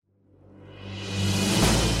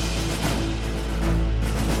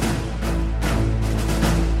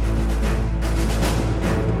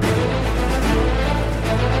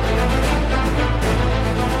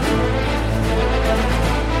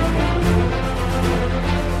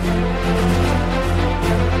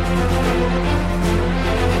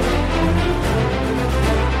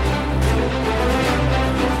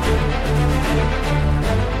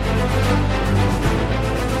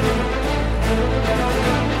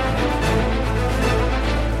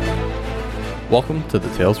Welcome to the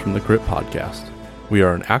Tales from the Crypt podcast. We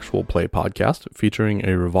are an actual play podcast featuring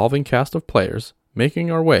a revolving cast of players making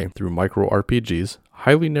our way through micro RPGs,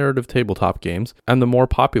 highly narrative tabletop games, and the more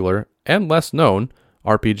popular and less known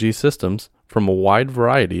RPG systems from a wide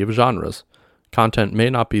variety of genres. Content may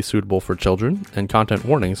not be suitable for children, and content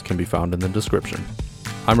warnings can be found in the description.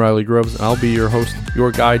 I'm Riley Groves, and I'll be your host,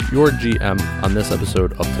 your guide, your GM on this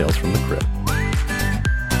episode of Tales from the Crypt.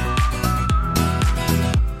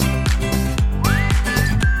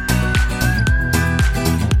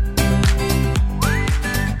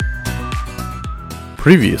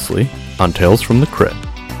 Previously on Tales from the Crypt.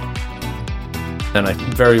 And a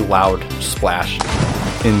very loud splash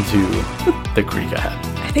into the creek ahead.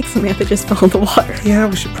 I think Samantha just fell in the water. Yeah,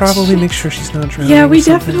 we should probably make sure she's not drowning. Yeah, we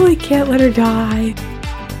definitely can't let her die.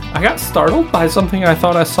 I got startled by something I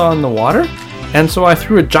thought I saw in the water, and so I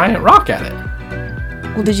threw a giant rock at it.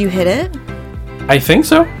 Well, did you hit it? I think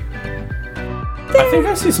so. I think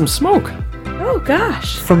I see some smoke. Oh,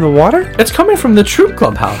 gosh. From the water? It's coming from the Troop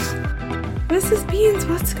Clubhouse. Mrs. Beans,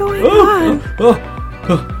 what's going on?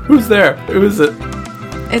 Who's there? Who is it?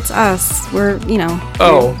 It's us. We're,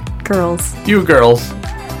 girls. You girls.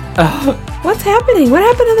 What's happening? What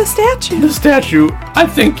happened to the statue? The statue, I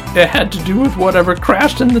think it had to do with whatever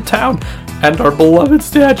crashed in the town. And our beloved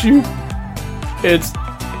statue,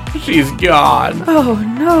 she's gone. Oh,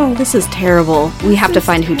 no. This is terrible. We have to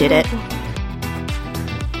find who did it.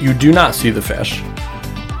 You do not see the fish.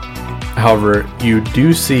 However, you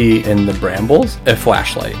do see in the brambles a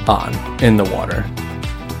flashlight on in the water.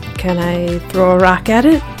 Can I throw a rock at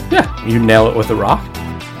it? Yeah, you nail it with a rock,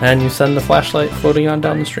 and you send the flashlight floating on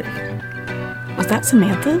down the stream. Was that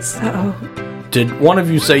Samantha's? Uh-oh. Did one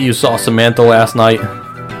of you say you saw Samantha last night?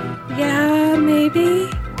 Yeah, maybe.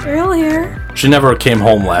 Earlier. She never came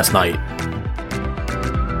home last night.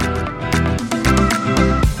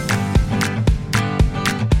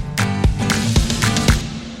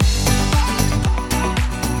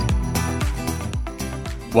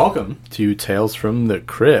 Welcome to Tales from the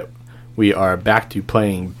Crypt. We are back to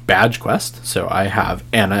playing Badge Quest, so I have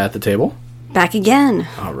Anna at the table. Back again.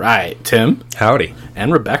 All right, Tim. Howdy.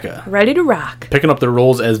 And Rebecca. Ready to rock. Picking up their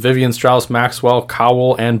roles as Vivian Strauss Maxwell,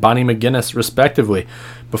 Cowell, and Bonnie McGinnis, respectively.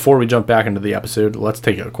 Before we jump back into the episode, let's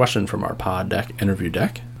take a question from our pod deck interview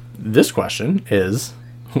deck. This question is,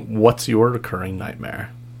 what's your recurring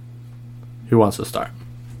nightmare? Who wants to start?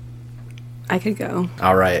 I could go.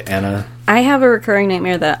 All right, Anna. I have a recurring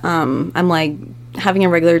nightmare that I'm like having a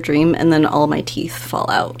regular dream and then all my teeth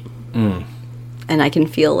fall out. And I can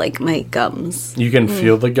feel like my gums. You can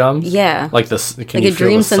feel the gums? Yeah. Like this, can like you a feel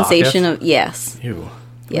dream the sensation socket? of yes. Ew.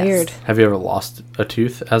 Yes. Weird. Have you ever lost a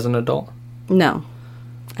tooth as an adult? No.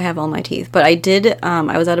 I have all my teeth. But I did,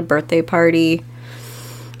 I was at a birthday party.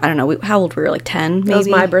 I don't know, how old were we? Like 10, maybe? It was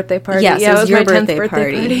my birthday party. Yes, it was your my 10th birthday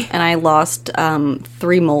party. And I lost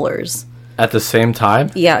 3 molars. At the same time?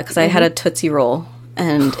 Yeah, because I had a Tootsie Roll,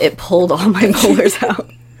 and it pulled all my molars out.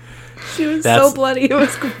 She was so bloody, it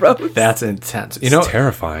was gross. That's intense. It's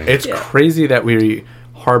terrifying. It's crazy that we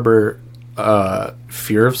harbor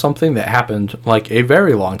fear of something that happened like a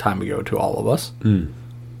very long time ago to all of us. And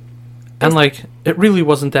like, it really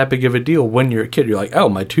wasn't that big of a deal when you're a kid. You're like, oh,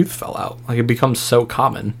 my tooth fell out. Like, it becomes so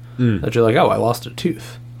common that you're like, oh, I lost a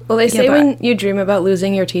tooth. Well, they say when you dream about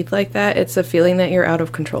losing your teeth like that, it's a feeling that you're out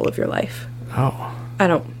of control of your life. Oh. I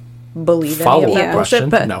don't believe any Follow-up of that question?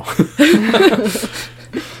 bullshit, but... No.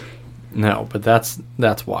 No, but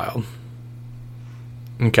that's wild.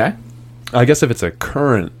 Okay. I guess if it's a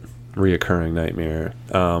current reoccurring nightmare,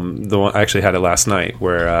 the one I actually had it last night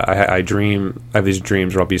where I have these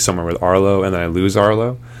dreams where I'll be somewhere with Arlo and then I lose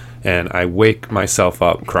Arlo and I wake myself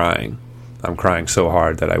up crying. I'm crying so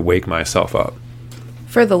hard that I wake myself up.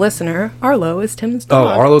 For the listener, Arlo is Tim's dog.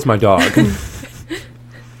 Oh, Arlo's my dog.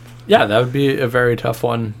 Yeah, that would be a very tough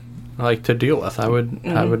one, like, to deal with. I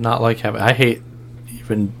would not like having. I hate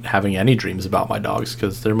even having any dreams about my dogs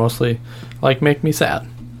because they're mostly like make me sad.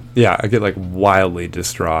 Yeah, I get like wildly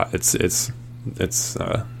distraught. It's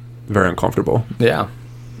very uncomfortable. Yeah.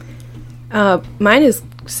 Mine is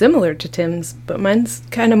similar to Tim's, but mine's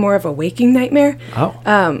kind of more of a waking nightmare.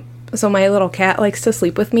 Oh. So my little cat likes to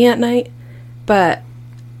sleep with me at night, but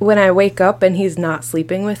when I wake up and he's not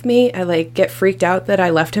sleeping with me, I like get freaked out that I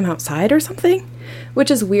left him outside or something, which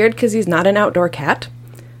is weird because he's not an outdoor cat.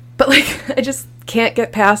 But like I just can't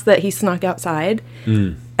get past that he snuck outside,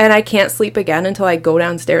 and I can't sleep again until I go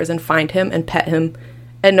downstairs and find him and pet him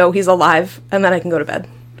and know he's alive, and then I can go to bed.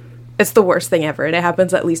 It's the worst thing ever, and it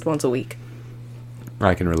happens at least once a week.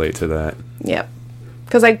 I can relate to that. Yep.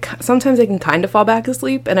 Because sometimes I can kind of fall back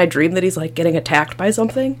asleep, and I dream that he's, like, getting attacked by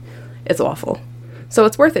something. It's awful. So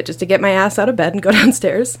it's worth it just to get my ass out of bed and go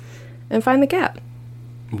downstairs and find the cat.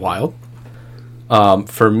 Wild.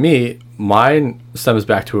 For me, mine stems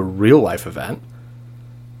back to a real life event.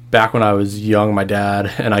 Back when I was young, my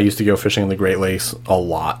dad and I used to go fishing in the Great Lakes a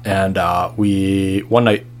lot. And one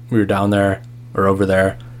night we were down there or over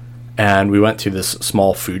there, and we went to this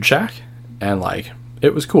small food shack, and like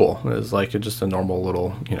it was cool. It was like just a normal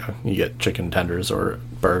little, you get chicken tenders or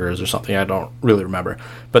burgers or something. I don't really remember.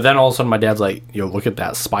 But then all of a sudden my dad's like, look at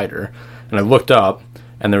that spider. And I looked up,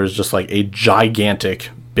 and there was just like a gigantic,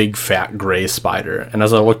 big, fat, gray spider. And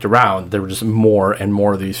as I looked around, there were just more and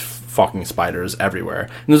more of these fucking spiders everywhere.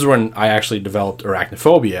 And this is when I actually developed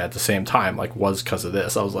arachnophobia at the same time, was because of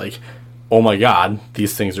this. I was like, oh my God,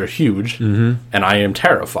 these things are huge, and I am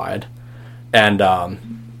terrified. And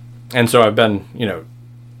so I've been,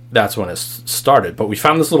 that's when it started. But we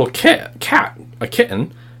found this little a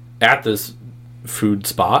kitten, at this food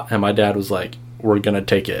spot, and my dad was like, we're going to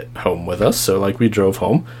take it home with us. So, we drove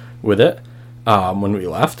home with it when we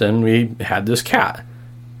left, and we had this cat.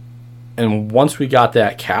 And once we got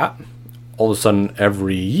that cat, all of a sudden,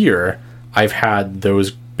 every year, I've had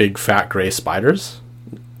those big, fat, gray spiders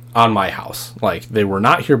on my house. They were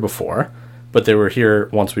not here before, but they were here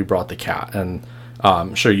once we brought the cat. And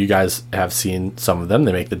I'm sure you guys have seen some of them.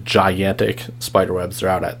 They make the gigantic spider webs. They're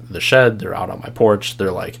out at the shed. They're out on my porch.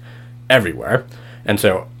 They're, everywhere. And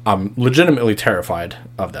so I'm legitimately terrified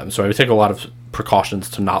of them. So I would take a lot of precautions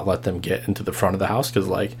to not let them get into the front of the house because,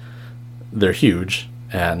 they're huge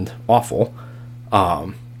and awful.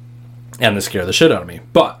 And they scare the shit out of me.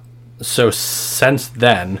 But, so since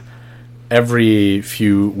then, every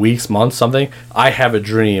few weeks, months, something, I have a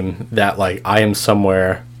dream that, I am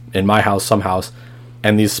somewhere in my house, some house,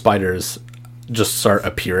 and these spiders just start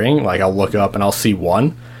appearing. I'll look up and I'll see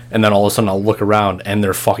one, and then all of a sudden I'll look around and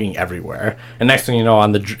they're fucking everywhere. And next thing you know,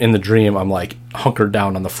 in the dream, I'm hunkered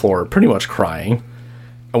down on the floor, pretty much crying.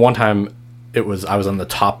 And one time, I was on the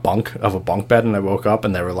top bunk of a bunk bed, and I woke up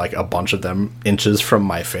and there were a bunch of them inches from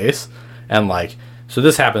my face. And so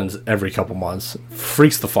this happens every couple months.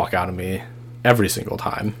 Freaks the fuck out of me every single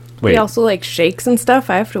time. Wait, he also shakes and stuff.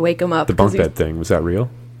 I have to wake him up. The bunk bed thing, was that real?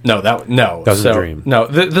 No, that was a dream. No,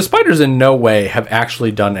 the spiders in no way have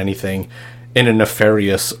actually done anything in a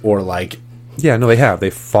nefarious or Yeah, no, they have. They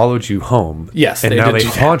followed you home. Yes, and now they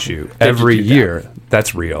haunt you every year.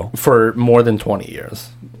 That's real. For more than 20 years.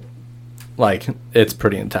 It's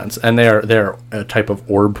pretty intense. And they're a type of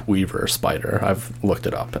orb weaver spider. I've looked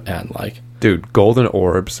it up, and Dude, golden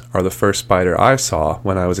orbs are the first spider I saw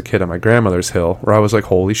when I was a kid on my grandmother's hill, where I was like,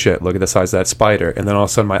 holy shit, look at the size of that spider. And then all of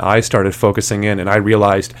a sudden my eyes started focusing in, and I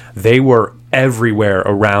realized they were everywhere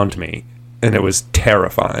around me. And it was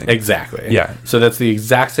terrifying. Exactly. Yeah. So that's the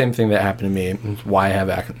exact same thing that happened to me. It's why I have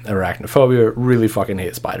arachnophobia. Really fucking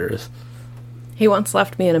hate spiders. He once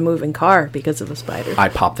left me in a moving car because of a spider. I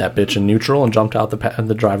popped that bitch in neutral and jumped out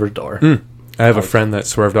the driver's door. I have a friend that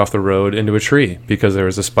swerved off the road into a tree because there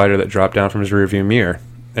was a spider that dropped down from his rearview mirror,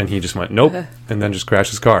 and he just went nope, and then just crashed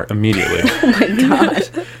his car immediately. Oh my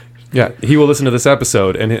God. Yeah, he will listen to this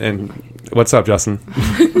episode. And what's up, Justin?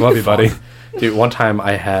 Love you, buddy. Dude, one time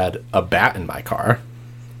I had a bat in my car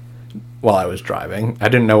while I was driving. I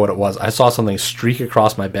didn't know what it was. I saw something streak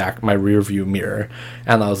across my rear view mirror,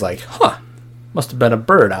 and I was like, must have been a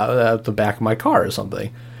bird out the back of my car or something.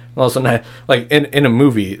 And all of a sudden, in a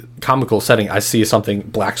movie, comical setting, I see something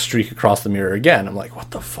black streak across the mirror again. I'm like,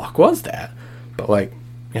 what the fuck was that? But,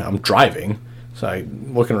 I'm driving, so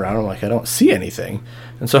I'm looking around, I'm like, I don't see anything.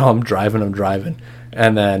 And so I'm driving,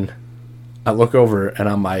 and then I look over, and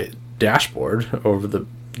on my dashboard, over the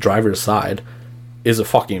driver's side, is a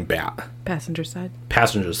fucking bat. Passenger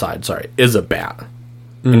side, sorry, is a bat.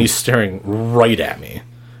 And he's staring right at me,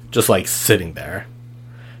 just sitting there.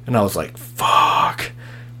 And I was like, fuck,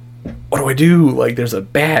 what do I do? There's a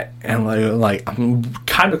bat, and I'm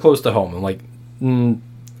kind of close to home. I'm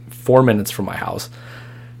 4 minutes from my house,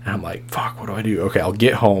 and I'm like, fuck, what do I do? Okay, I'll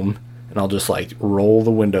get home, and I'll just roll the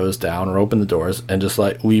windows down or open the doors and just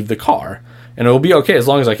leave the car, and it'll be okay as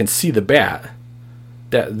long as I can see the bat.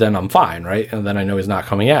 Then I'm fine, right? And then I know he's not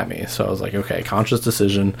coming at me. So I was like, okay, conscious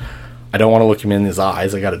decision. I don't want to look him in his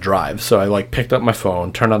eyes. I got to drive. So I picked up my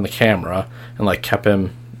phone, turned on the camera, and kept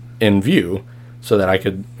him in view so that I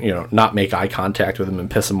could, not make eye contact with him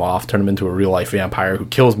and piss him off, turn him into a real life vampire who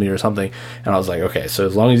kills me or something. And I was like, okay, so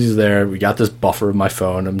as long as he's there, we got this buffer of my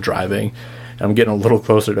phone. I'm driving, and I'm getting a little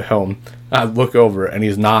closer to home. I look over, and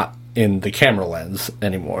he's not in the camera lens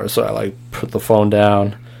anymore. So I put the phone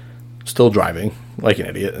down, still driving like an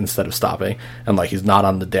idiot instead of stopping, and he's not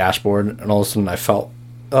on the dashboard. And all of a sudden I felt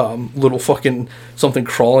little fucking something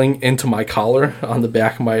crawling into my collar on the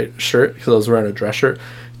back of my shirt because I was wearing a dress shirt.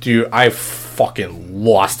 Dude, I fucking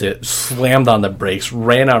lost it. Slammed on the brakes,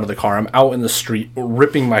 ran out of the car. I'm out in the street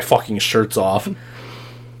ripping my fucking shirts off.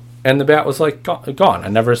 And the bat was like gone. I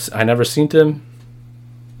never seen him.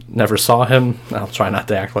 Never saw him. I'll try not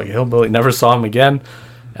to act like a hillbilly. Never saw him again.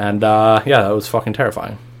 And yeah, that was fucking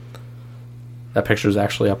terrifying. That picture is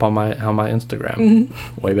actually up on my Instagram,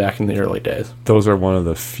 way back in the early days. Those are one of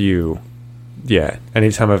the few. Yeah,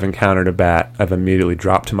 anytime I've encountered a bat, I've immediately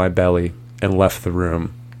dropped to my belly and left the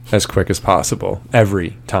room as quick as possible.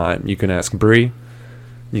 Every time. You can ask Bree,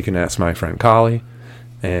 you can ask my friend Collie,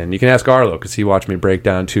 and you can ask Arlo, because he watched me break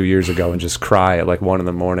down 2 years ago and just cry at like 1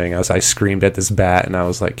 a.m. as I screamed at this bat, and I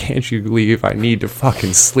was like, can't you leave? I need to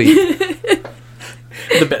fucking sleep.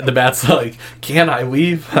 The bat's like, can I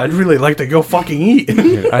leave? I'd really like to go fucking eat.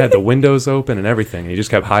 I had the windows open and everything. He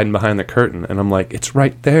just kept hiding behind the curtain, and I'm like, it's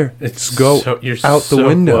right there. You're out the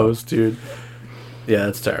window. Close, dude. Yeah,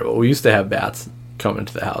 it's terrible. We used to have bats come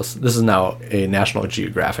into the house. This is now a National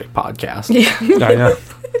Geographic podcast. Yeah. I know.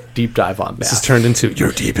 Deep dive on bats. This has turned into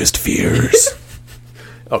your deepest fears.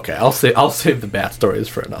 Okay, I'll save the bat stories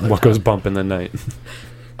for another What time. goes bump in the night?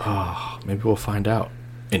 Oh, maybe we'll find out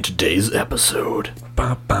in today's episode.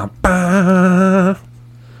 Ba, ba, ba.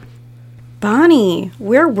 Bonnie,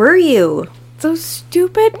 where were you? Those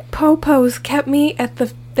stupid popos kept me at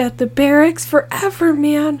the barracks forever,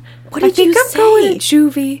 man. What did I think you I'm say? going to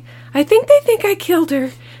juvie. I think they think I killed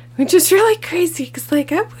her, which is really crazy, because,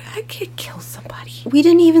 like, I could kill somebody. We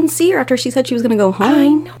didn't even see her after she said she was going to go I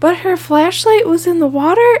home. know, but her flashlight was in the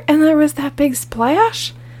water, and there was that big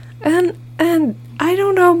splash, and I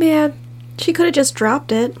don't know, man. She could have just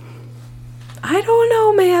dropped it. I don't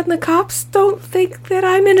know, man. The cops don't think that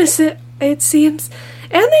I'm innocent, it seems.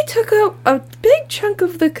 And they took a big chunk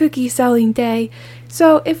of the cookie selling day.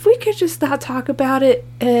 So if we could just not talk about it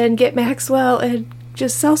and get Maxwell and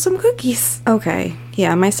just sell some cookies. Okay,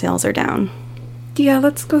 yeah, my sales are down. Yeah,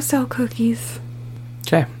 let's go sell cookies.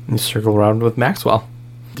 Okay, you circle around with Maxwell.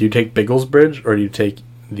 Do you take Biggles Bridge, or do you take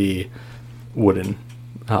the wooden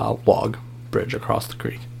log bridge across the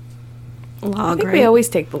creek? I Log, think right? we always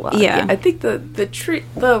take the log. Yeah. I think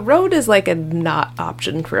the road is like a not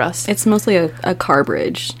option for us. It's mostly a car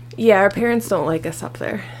bridge. Yeah, our parents don't like us up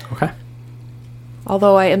there. Okay.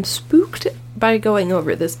 Although I am spooked by going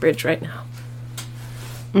over this bridge right now.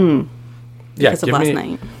 Yeah, Because of last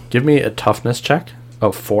night. Give me a toughness check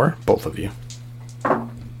of 4, both of you.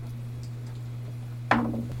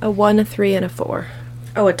 A 1, a 3, and a 4.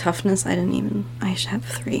 Oh, a toughness? I should have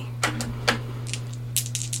 3.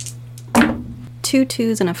 2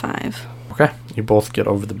 2s and a 5. Okay, you both get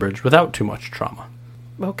over the bridge without too much trauma.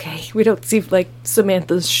 Okay, we don't see, like,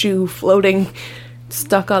 Samantha's shoe floating,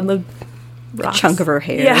 stuck on the rocks. Chunk of her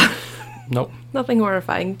hair. Yeah, Nope. nothing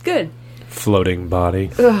horrifying. Good. Floating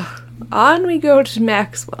body. On we go to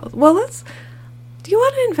Maxwell. Well, do you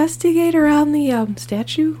want to investigate around the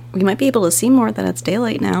statue? We might be able to see more that it's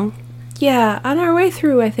daylight now. Yeah, on our way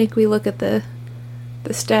through, I think we look at the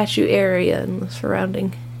statue area and the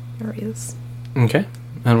surrounding areas. Okay,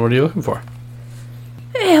 and what are you looking for?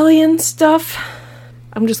 Alien stuff.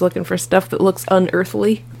 I'm just looking for stuff that looks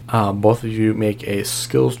unearthly. Both of you make a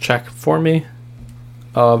skills check for me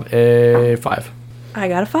of a 5. I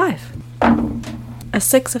got a 5. A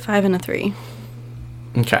 6, a 5, and a 3.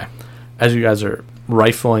 Okay. As you guys are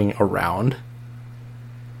rifling around,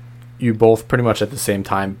 you both pretty much at the same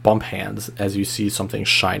time bump hands as you see something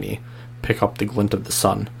shiny pick up the glint of the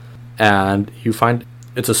sun. And you find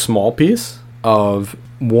it's a small piece of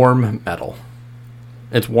warm metal.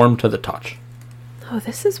 It's warm to the touch. Oh,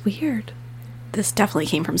 this is weird. This definitely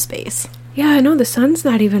came from space. Yeah, I know the sun's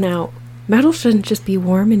not even out. Metal shouldn't just be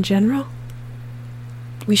warm in general.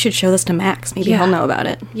 We should show this to Max. Maybe Yeah. he'll know about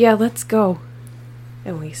it. Yeah, let's go.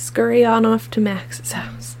 And we scurry on off to Max's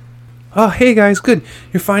house. Oh, hey guys, good.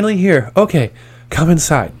 You're finally here. Okay, come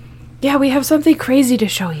inside. Yeah, we have something crazy to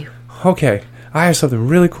show you. Okay, I have something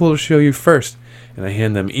really cool to show you first. And I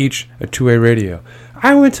hand them each a two-way radio.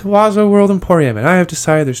 I went to Wazo World Emporium, and I have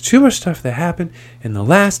decided there's too much stuff that happened in the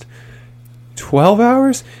last 12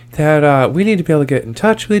 hours that we need to be able to get in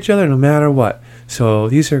touch with each other no matter what. So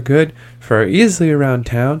these are good for easily around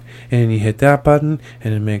town, and you hit that button,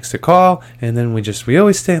 and it makes the call, and then we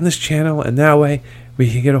always stay on this channel, and that way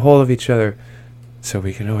we can get a hold of each other so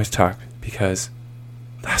we can always talk, because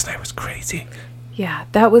last night was crazy. Yeah,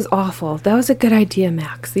 that was awful. That was a good idea,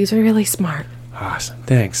 Max. These are really smart. Awesome,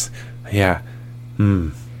 thanks. Yeah.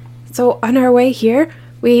 So on our way here,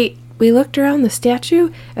 we looked around the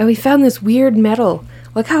statue, and we found this weird metal.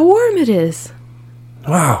 Look how warm it is.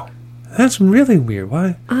 Wow, That's really weird.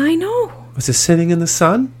 Why? I know. Was it sitting in the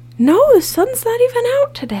sun? No, the sun's not even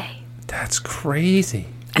out today. That's crazy.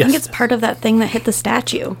 I think it's part of that thing that hit the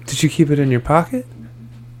statue. Did you keep it in your pocket?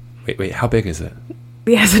 Wait, how big is it?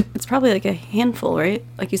 Yes. It's probably like a handful, right?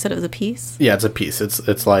 Like you said, it was a piece. Yeah, it's a piece.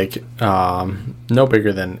 It's like no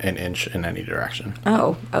bigger than an inch in any direction.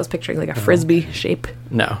 Oh, I was picturing like a frisbee shape.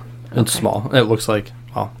 No, it's Okay. small. It looks like,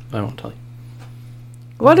 well, I won't tell you.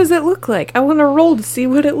 What does it look like? I want to roll to see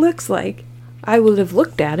what it looks like. I would have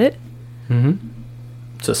looked at it. Mm-hmm.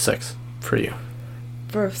 It's a 6 for you.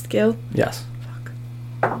 For a skill. Yes.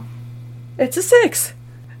 It's a 6.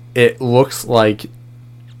 It looks like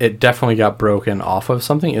it definitely got broken off of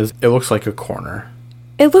something. It looks like a corner.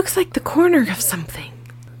 It looks like the corner of something.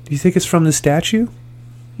 Do you think it's from the statue?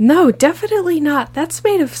 No, definitely not. That's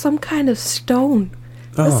made of some kind of stone.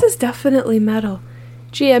 This Oh. is definitely metal.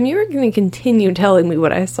 GM, you were going to continue telling me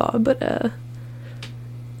what I saw, but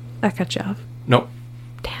I cut you off. Nope.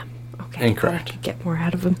 Damn. Okay. Incorrect. I could get more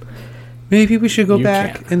out of him. Maybe we should go You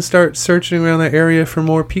back can't. and start searching around that area for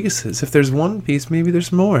more pieces. If there's one piece, maybe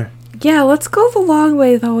there's more. Yeah, let's go the long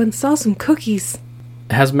way, though, and sell some cookies.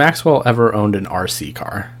 Has Maxwell ever owned an RC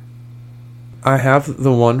car? I have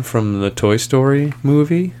the one from the Toy Story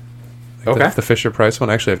movie. Like Okay. the Fisher-Price one.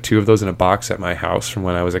 I actually have 2 of those in a box at my house from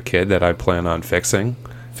when I was a kid that I plan on fixing.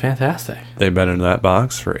 Fantastic. They've been in that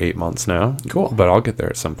box for 8 months now. Cool. But I'll get there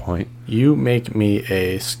at some point. You make me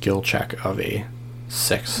a skill check of a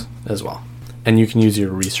 6 as well. And you can use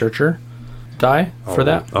your researcher die for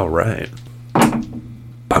that. All right.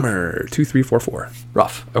 Bummer. 2, 3, 4, 4.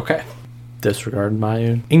 Rough. Okay. Disregard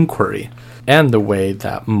my inquiry. And the way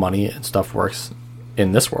that money and stuff works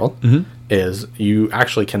in this world is you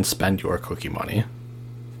actually can spend your cookie money.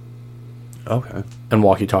 Okay. And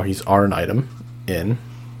walkie-talkies are an item in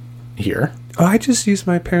here. Oh, I just used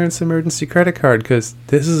my parents' emergency credit card because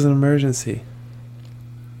this is an emergency.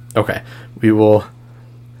 Okay. We will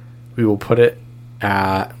put it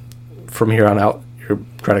at, from here on out, your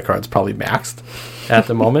credit card's probably maxed at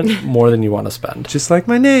the moment, more than you want to spend. Just like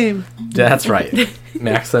my name. That's right.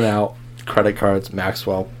 Maxing out, credit cards,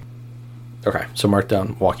 Maxwell. Okay, so mark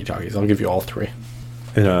down walkie-talkies. I'll give you all 3.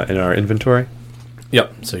 In our inventory.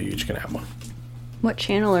 Yep, so you each can have one. What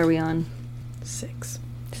channel are we on? 6.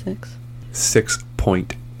 6.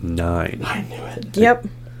 6.9. I knew it. Yep.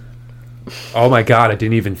 Oh my god, I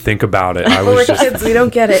didn't even think about it. I We're was just kids, we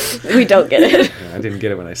don't get it. We don't get it. I didn't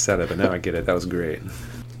get it when I said it, but now I get it. That was great.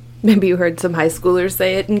 Maybe you heard some high schoolers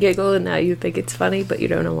say it and giggle, and now you think it's funny, but you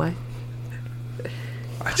don't know why.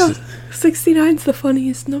 I just, 69's the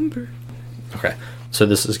funniest number. Okay, so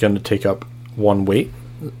this is going to take up 1 weight,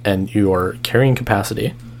 and your carrying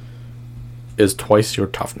capacity is twice your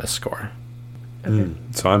toughness score.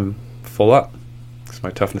 so I'm full up. Because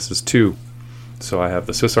my toughness is 2. So I have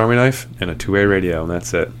the Swiss Army knife and a 2-way radio, and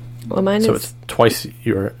that's it. Well, mine So is... it's twice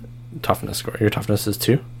your toughness score. Your toughness is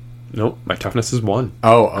 2? Nope, my toughness is 1.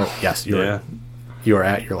 Oh, yes. You Yeah. are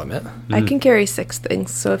at your limit. I can carry 6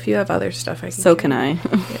 things, so if you have other stuff, I can So carry. can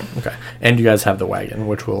I. Okay. And you guys have the wagon,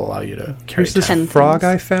 which will allow you to carry Here's this 10. 10 frog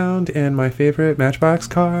things. I found, and my favorite Matchbox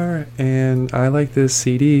car, and I like this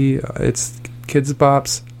CD. It's Kids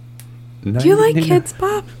Bop's. Do you like Kids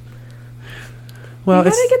Bop? Well,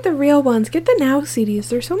 You gotta get the real ones. Get the Now CDs.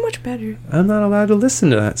 They're so much better. I'm not allowed to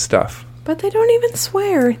listen to that stuff. But they don't even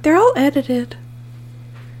swear. They're all edited.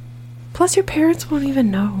 Plus, your parents won't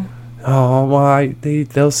even know. Oh, well,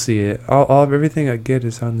 they'll see it. All of everything I get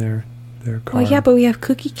is on their car. Well, yeah, but we have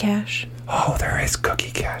Cookie Cash. Oh, there is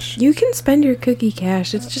Cookie Cash. You can spend your Cookie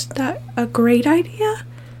Cash. It's just not a great idea.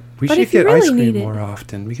 We but should if you get really ice cream need it- more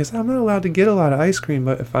often because I'm not allowed to get a lot of ice cream.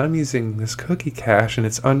 But if I'm using this Cookie Cash and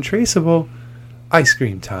it's untraceable, ice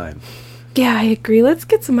cream time. Yeah, I agree. Let's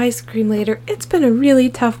get some ice cream later. It's been a really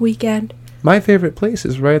tough weekend. My favorite place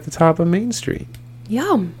is right at the top of Main Street,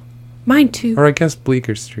 Yum. Mine too. or I guess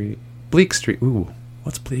Bleecker Street. Bleak Street. Ooh,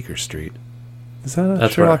 what's Bleecker Street? Is that a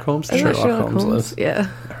That's Sherlock where Holmes? Isn't thing? that Sherlock Holmes lives. Yeah.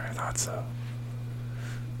 I thought so.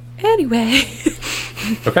 Anyway.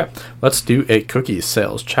 Okay. Let's do a cookie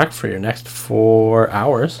sales check for your next 4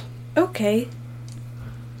 hours. Okay.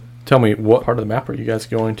 Tell me, what part of the map are you guys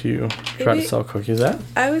going to try to Maybe- sell cookies at?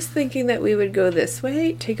 I was thinking that we would go this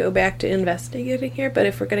way to go back to investigating here, but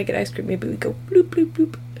if we're going to get ice cream, maybe we go bloop, bloop,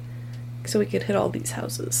 bloop. So we could hit all these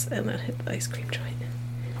houses and then hit the ice cream joint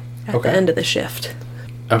at Okay. the end of the shift.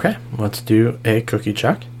 Okay, let's do a cookie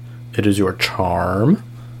check. It is your charm.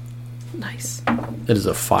 Nice. It is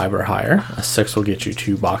a 5 or higher. A 6 will get you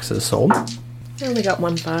 2 boxes sold. I only got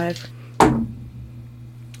 1 5.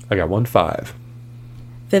 I got 1 5.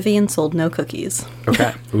 Vivian sold no cookies.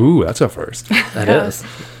 Okay, Ooh, that's a first. that is.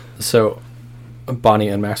 So, Bonnie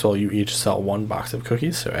and Maxwell, you each sell 1 box of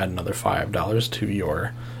cookies, so add another $5 to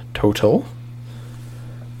your total.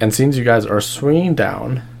 And since you guys are swinging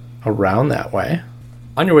down around that way,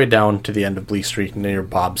 on your way down to the end of Bleak Street near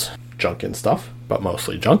Bob's junk and stuff, but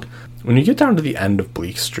mostly junk, when you get down to the end of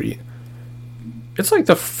Bleak Street, it's like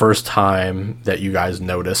the first time that you guys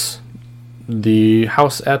notice the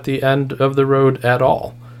house at the end of the road at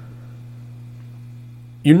all.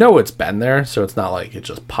 You know it's been there, so it's not like it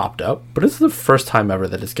just popped up, but it's the first time ever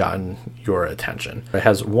that it's gotten your attention. It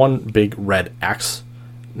has one big red X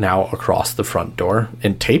now across the front door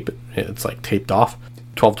in tape. It's like taped off.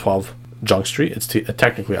 1212 Junk Street. It's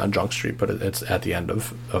technically on Junk Street, but it's at the end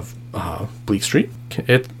of Bleak Street.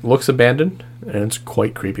 It looks abandoned, and it's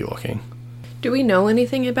quite creepy looking. Do we know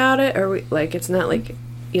anything about it? Or it's not like,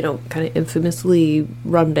 kind of infamously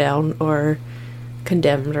run down or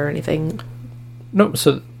condemned or anything? No,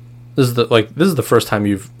 so this is the first time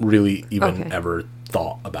you've really even ever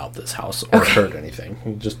thought about this house or heard anything.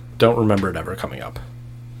 You just don't remember it ever coming up.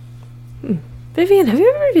 Vivian, have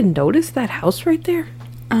you ever even noticed that house right there?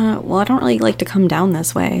 Well, I don't really like to come down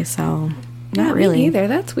this way, so not really. Me either.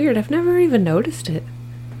 That's weird. I've never even noticed it.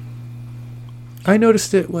 I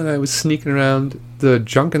noticed it when I was sneaking around the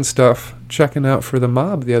junk and stuff, checking out for the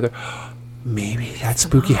mob the other... Maybe that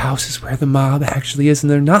spooky house is where the mob actually is and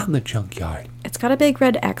they're not in the junkyard. It's got a big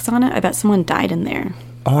red X on it. I bet someone died in there.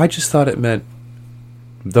 Oh, I just thought it meant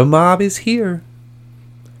the mob is here.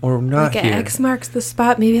 Or not like here. An X marks the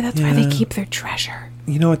spot. Maybe that's where they keep their treasure.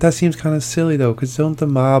 You know what? That seems kind of silly, though, because don't the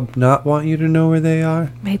mob not want you to know where they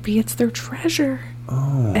are? Maybe it's their treasure.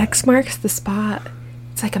 Oh. X marks the spot.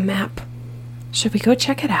 It's like a map. Should we go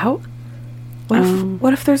check it out?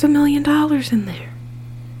 What if there's $1 million in there?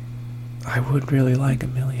 I would really like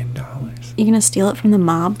 $1 million. You gonna steal it from the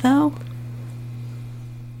mob, though?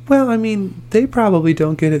 Well, I mean, they probably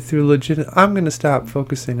don't get it through legit. I'm going to stop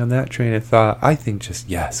focusing on that train of thought. I think just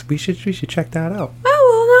yes, we should check that out. Oh,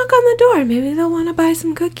 we'll knock on the door. Maybe they'll want to buy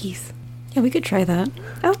some cookies. Yeah, we could try that.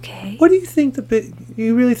 Okay. What do you think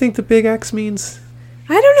you really think the big X means?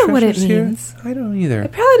 I don't know what it means. Here? I don't either.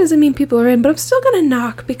 It probably doesn't mean people are in, but I'm still going to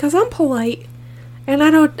knock because I'm polite. And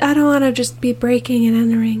I don't want to just be breaking and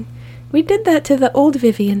entering. We did that to the old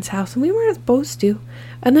Vivian's house, and we weren't supposed to.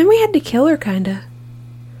 And then we had to kill her, kinda.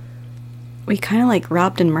 We kind of,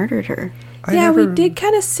 robbed and murdered her. We did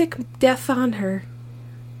kind of sick death on her.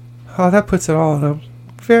 Oh, that puts it all in a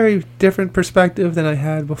very different perspective than I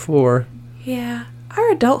had before. Yeah,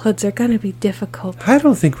 our adulthoods are gonna be difficult. I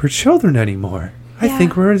don't think we're children anymore. I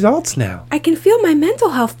think we're adults now. I can feel my mental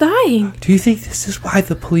health dying. Do you think this is why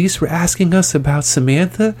the police were asking us about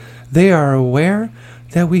Samantha? They are aware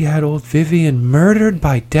that we had old Vivian murdered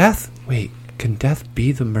by death? Wait, can death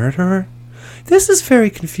be the murderer? This is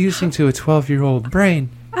very confusing to a 12-year-old brain.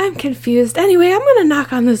 I'm confused. Anyway, I'm gonna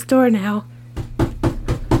knock on this door now.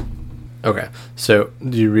 Okay, so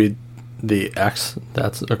do you read the X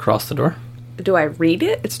that's across the door? Do I read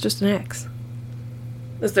it? It's just an X.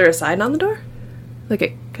 Is there a sign on the door? Like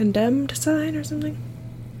a condemned sign or something?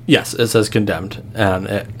 Yes, it says condemned, and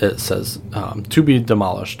it says to be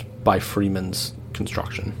demolished by Freeman's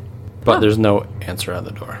Construction. But there's no answer on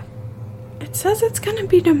the door. It says it's gonna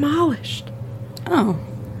be demolished. Oh.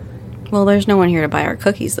 Well, there's no one here to buy our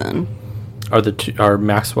cookies then. Are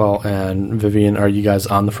Maxwell and Vivian, are you guys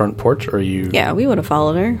on the front porch, or are you... Yeah, we would have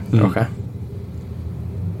followed her. Okay.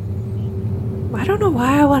 I don't know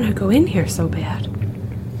why I want to go in here so bad.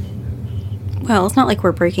 Well, it's not like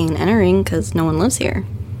we're breaking and entering because no one lives here.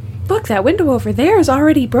 Look, that window over there is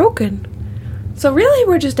already broken. So really,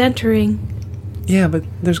 we're just entering. Yeah, but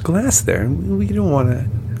there's glass there. We don't want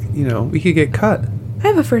to, we could get cut. I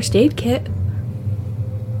have a first aid kit.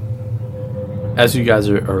 As you guys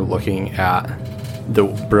are looking at the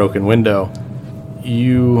broken window,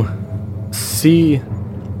 you see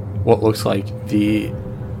what looks like the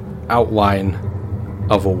outline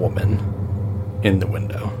of a woman in the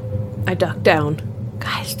window. I duck down.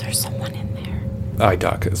 Guys, there's someone in there. I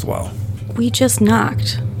duck as well. We just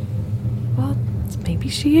knocked. Well, maybe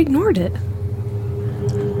she ignored it.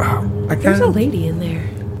 There's a lady in there.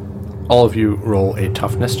 All of you roll a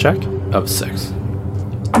toughness check of 6.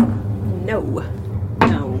 No.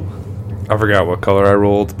 I forgot what color I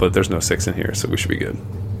rolled, but there's no 6 in here, so we should be good.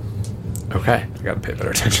 Okay. I gotta pay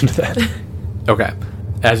better attention to that. Okay.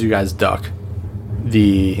 As you guys duck,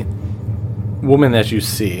 the woman that you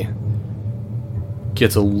see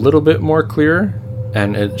gets a little bit more clear,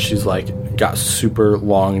 and she's got super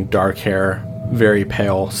long dark hair, very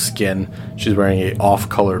pale skin. She's wearing a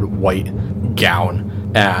off-colored white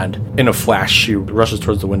gown, and in a flash she rushes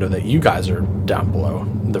towards the window that you guys are down below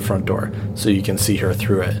the front door, so you can see her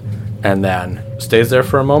through it. and then stays there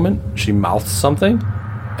for a moment. She mouths something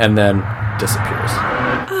and then disappears.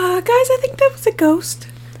 Guys, I think that was a ghost.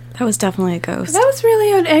 That was definitely a ghost. That was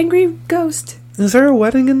really an angry ghost. Is there a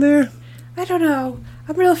wedding in there? I don't know.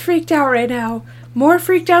 I'm real freaked out right now. More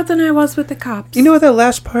freaked out than I was with the cops. You know that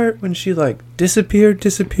last part when she, like,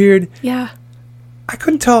 disappeared? Yeah. I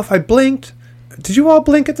couldn't tell if I blinked. Did you all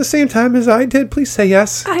blink at the same time as I did? Please say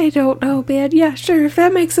yes. I don't know, man. Yeah, sure. If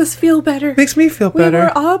that makes us feel better. Makes me feel better. We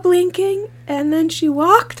were all blinking, and then she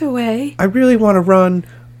walked away. I really want to run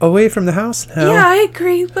away from the house now. Yeah, I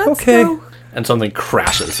agree. Let's go. And something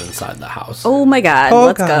crashes inside the house. Oh my god, Oh,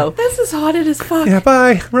 let's God. go. This is haunted as fuck. Yeah,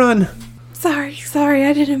 bye. Run. Sorry.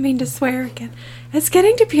 I didn't mean to swear again. It's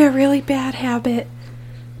getting to be a really bad habit.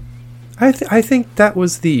 I think that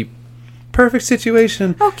was the perfect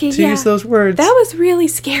situation to use those words. That was really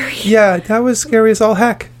scary. Yeah, that was scary as all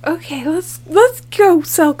heck. Okay, let's go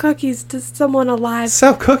sell cookies to someone alive.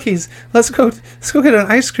 Sell cookies. Let's go get an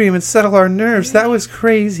ice cream and settle our nerves. That was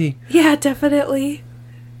crazy. Yeah, definitely.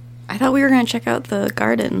 I thought we were going to check out the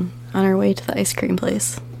garden on our way to the ice cream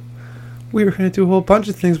place. We were going to do a whole bunch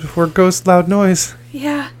of things before Ghost Loud Noise.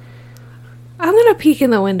 Yeah. I'm going to peek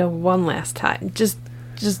in the window one last time. Just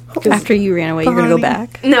After you ran away, you're going to go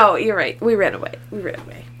back? No, you're right. We ran away. We're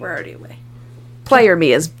already away. Player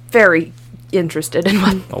me is very interested in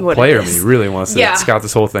what Player it is. me really wants to Yeah. scout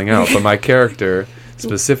this whole thing out, but my character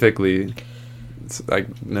specifically, it's like,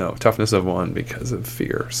 no, toughness of 1 because of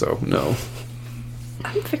fear, so no.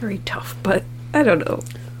 I'm very tough, but I don't know.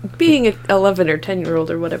 Being an 11 or 10-year-old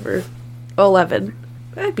or whatever, 11,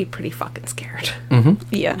 I'd be pretty fucking scared.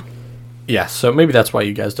 Yeah. Yeah, so maybe that's why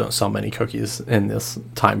you guys don't sell many cookies in this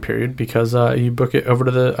time period, because you book it over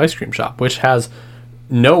to the ice cream shop, which has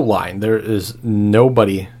no line. There is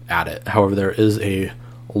nobody at it. However, there is a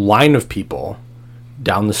line of people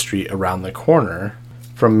down the street around the corner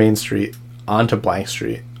from Main Street onto Blank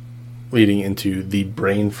Street, leading into the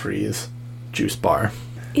Brain Freeze juice bar.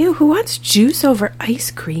 Ew, who wants juice over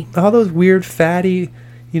ice cream? All those weird fatty,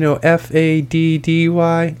 FADDY,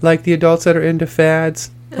 like the adults that are into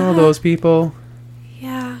fads. All those people.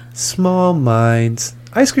 Yeah. Small minds.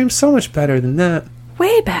 Ice cream's so much better than that.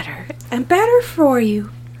 Way better. And better for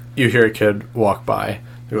you. You hear a kid walk by.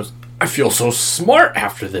 He goes, I feel so smart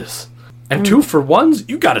after this. And 2 for 1s,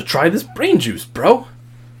 you gotta try this brain juice, bro.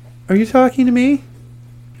 Are you talking to me?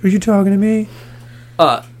 Are you talking to me?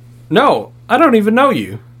 No, I don't even know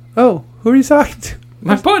you. Oh, who are you talking to?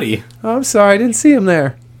 My buddy. Oh, I'm sorry, I didn't see him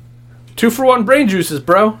there. 2 for 1 brain juices,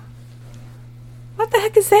 bro. What the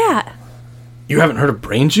heck is that? You haven't heard of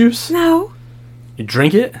brain juice? No. You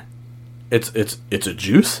drink it, it's a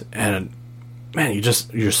juice, and man,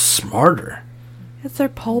 you're smarter. Is there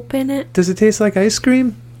pulp in it? Does it taste like ice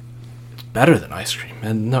cream? It's better than ice cream.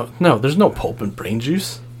 And no, there's no pulp in brain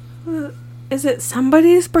juice. Is it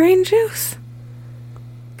somebody's brain juice?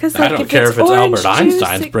 Cause, I don't care if it's orange Albert juice,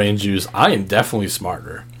 Einstein's brain juice. I am definitely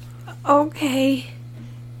smarter. Okay.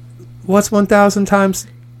 What's 1,000 times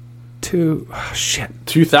 2? Oh, shit.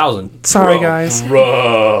 2,000. Sorry, Bro, guys.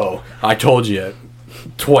 Bro, I told you,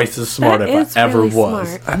 twice as smart That if is I ever really was.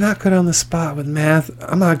 smart. I'm not good on the spot with math.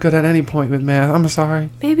 I'm not good at any point with math. I'm sorry.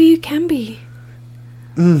 Maybe you can be.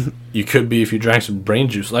 You could be if you drank some brain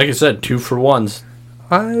juice. Like I said, 2 for 1s.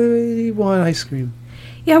 I want ice cream.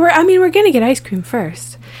 Yeah, we're gonna get ice cream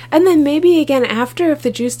first. And then maybe again after if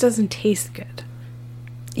the juice doesn't taste good.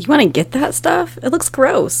 You want to get that stuff? It looks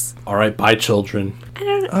gross. All right, bye, children. I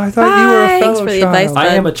don't know. Oh, I thought you were a Bye. fellow Thanks for the child. advice.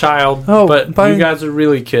 I am a child, Oh, but bye. you guys are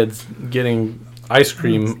really kids getting ice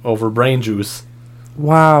cream over brain juice.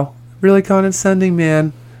 Wow. Really condescending,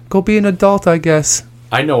 man. Go be an adult, I guess.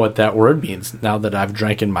 I know what that word means now that I've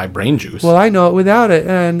drank in my brain juice. Well, I know it without it,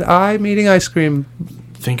 and I'm eating ice cream.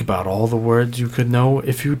 Think about all the words you could know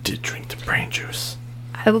if you did drink the brain juice.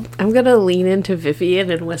 I'm gonna lean into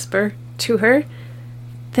Vivian and whisper to her.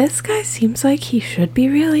 This guy seems like he should be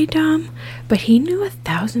really dumb, but he knew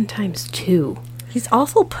 1,000 times 2. He's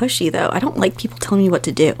awful pushy, though. I don't like people telling me what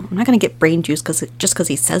to do. I'm not going to get brain juice just because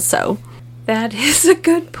he says so. That is a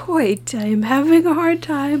good point. I am having a hard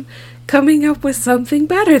time coming up with something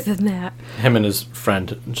better than that. Him and his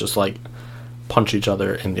friend just punch each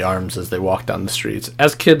other in the arms as they walk down the streets.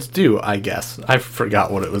 As kids do, I guess. I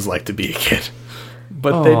forgot what it was like to be a kid.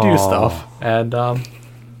 But they do stuff. And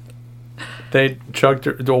they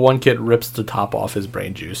the one kid rips the top off his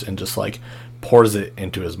brain juice and just pours it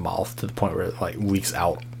into his mouth to the point where it leaks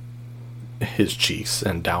out his cheeks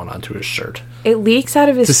and down onto his shirt. It leaks out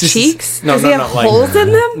of his cheeks? No, Does no, he no, have holes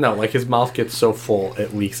in them? No, his mouth gets so full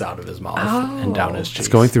it leaks out of his mouth and down his cheeks. It's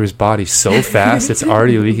going through his body so fast, it's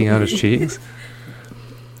already leaking out his cheeks.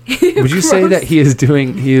 Would you say that he is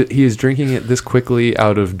drinking it this quickly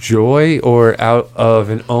out of joy or out of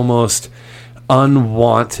an almost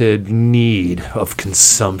unwanted need of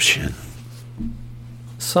consumption?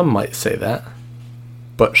 Some might say that.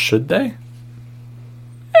 But should they?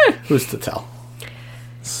 Who's to tell?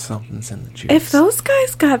 Something's in the juice. If those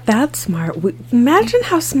guys got that smart, imagine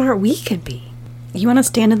how smart we could be. You want to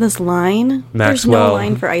stand in this line? There's no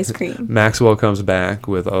line for ice cream. Maxwell comes back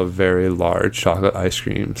with a very large chocolate ice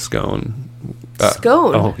cream scone.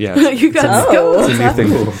 Scone? Oh, yeah. You got scones? It's a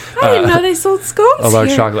new thing. I didn't know they sold scones A large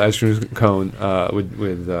here. chocolate ice cream cone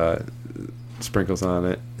with sprinkles on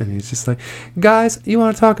it. And he's just like, guys, you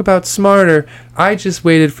want to talk about smarter? I just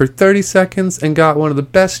waited for 30 seconds and got one of the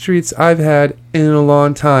best treats I've had in a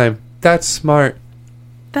long time. That's smart.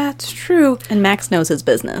 That's true. And Max knows his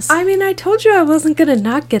business. I mean, I told you I wasn't going to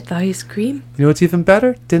not get the ice cream. You know what's even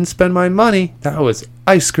better? Didn't spend my money. That was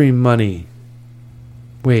ice cream money.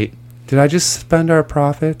 Wait, did I just spend our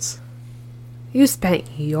profits? You spent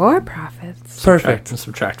your profits. Perfect.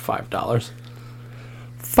 Subtract $5.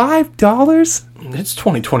 $5? It's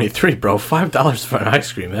 2023, bro. $5 for an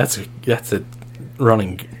ice cream. That's a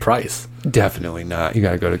running price. Definitely not. You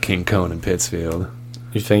gotta go to King Cone in Pittsfield.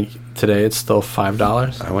 You think today it's still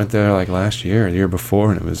 $5? I went there like last year, the year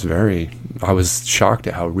before, and it was I was shocked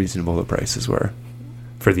at how reasonable the prices were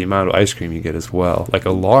for the amount of ice cream you get as well. Like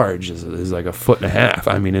a large is like a foot and a half.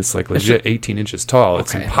 I mean, it's like legit 18 inches tall.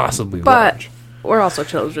 It's Okay. impossibly But large. we're also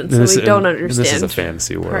children, so we don't understand This is a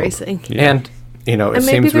fantasy world. pricing. Yeah. And, it And maybe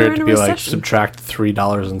seems they're weird in to a be like, recession. subtract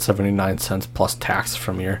 $3.79 plus tax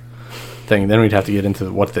from your thing. Then we'd have to get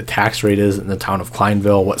into what the tax rate is in the town of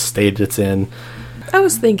Kleinville, what state it's in. I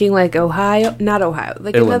was thinking like Ohio, not Ohio,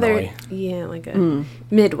 like Illinois. like a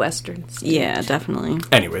Midwestern state. Yeah, definitely.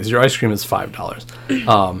 Anyways, your ice cream is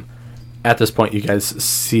 $5. At this point, you guys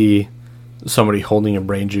see somebody holding a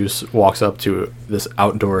brain juice walks up to this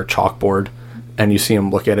outdoor chalkboard, and you see him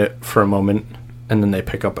look at it for a moment, and then they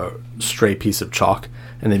pick up a stray piece of chalk,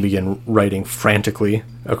 and they begin writing frantically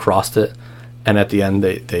across it. And at the end,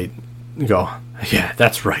 they go, yeah,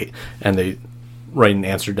 that's right. And they write an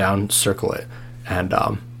answer down, circle it. And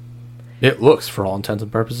it looks, for all intents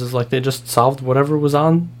and purposes, like they just solved whatever was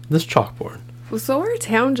on this chalkboard. So our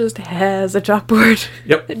town just has a chalkboard.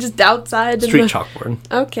 Yep. Just outside. Street chalkboard.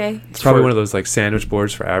 Okay. It's probably for- one of those like sandwich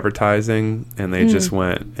boards for advertising, and they just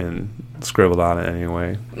went and scribbled on it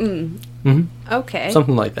anyway. Okay.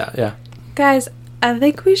 Something like that, yeah. Guys, I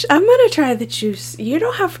think I'm going to try the juice. You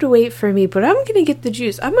don't have to wait for me, but I'm going to get the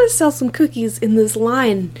juice. I'm going to sell some cookies in this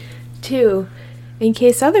line, too, in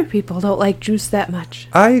case other people don't like juice that much.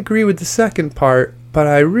 I agree with the second part, but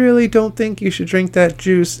I really don't think you should drink that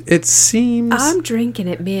juice. It seems I'm drinking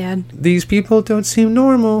it, man. these people don't seem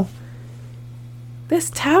normal.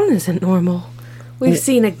 This town isn't normal. We've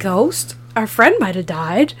seen a ghost. Our friend might have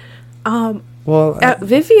died. Well,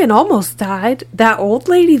 Vivian almost died. That old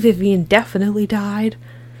lady Vivian definitely died.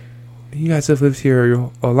 you guys have lived here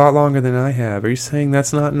a lot longer than I have. Are you saying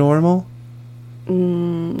that's not normal?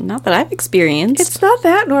 Not that I've experienced. It's not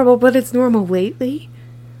that normal, but it's normal lately.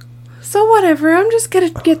 So whatever, I'm just gonna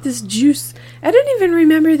get this juice. I didn't even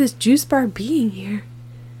remember this juice bar being here.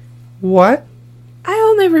 What? I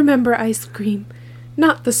only remember ice cream,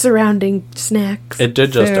 not the surrounding snacks. It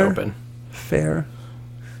did just Fair. open. Fair.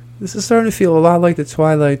 This is starting to feel a lot like the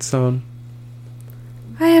Twilight Zone.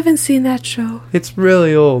 I haven't seen that show. It's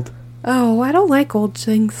really old. Oh, I don't like old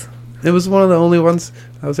things. It was one of the only ones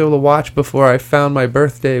I was able to watch before I found my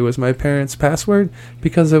birthday was my parents' password,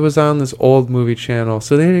 because it was on this old movie channel,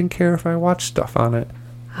 so they didn't care if I watched stuff on it.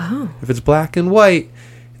 Oh. If it's black and white,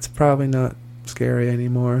 it's probably not scary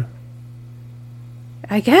anymore.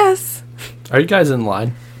 I guess. Are you guys in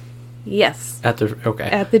line? Yes. Okay.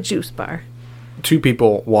 At the juice bar. Two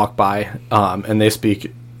people walk by, and they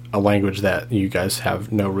speak a language that you guys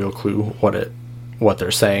have no real clue what they're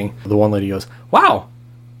saying. The one lady goes, "Wow,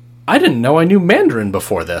 I didn't know I knew Mandarin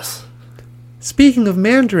before this." Speaking of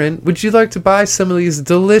Mandarin, would you like to buy some of these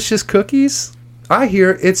delicious cookies? I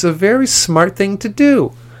hear it's a very smart thing to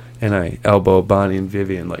do. And I elbow Bonnie and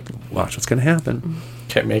Vivian, like, watch what's going to happen.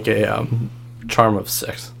 Okay, make a charm of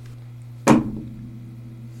 6.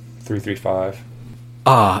 335.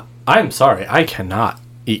 I'm sorry, I cannot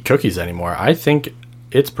eat cookies anymore. I think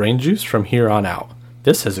it's brain juice from here on out.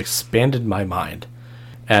 This has expanded my mind.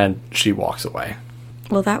 And she walks away.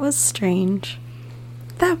 Well, that was strange.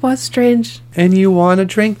 That was strange. And you want to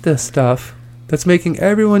drink this stuff that's making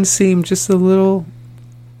everyone seem just a little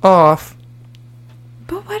off.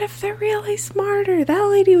 But what if they're really smarter? That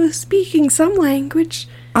lady was speaking some language.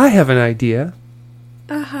 I have an idea.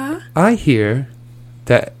 Uh-huh. I hear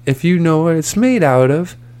that if you know what it's made out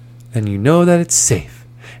of, then you know that it's safe.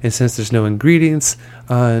 And since there's no ingredients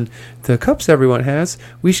on the cups everyone has,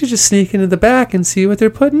 we should just sneak into the back and see what they're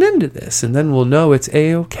putting into this. And then we'll know it's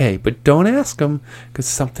A-okay. But don't ask them, because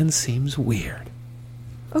something seems weird.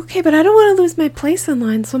 Okay, but I don't want to lose my place in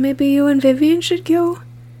line, so maybe you and Vivian should go.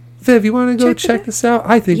 Viv, you want to go check this out?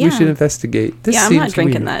 I think we Yeah. should investigate. This Yeah, I'm seems not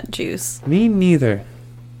drinking weird. that juice. Me neither.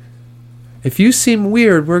 If you seem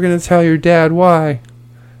weird, we're going to tell your dad why.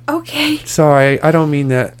 Okay. Sorry, I don't mean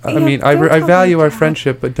that. I Yeah, mean, I don't value tell our my dad.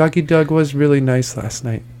 friendship, but Dougie Doug was really nice last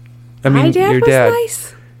night. I mean, My dad your was dad.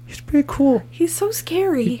 nice. He's pretty cool. He's so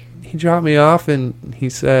scary. He dropped me off and he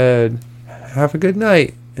said, "Have a good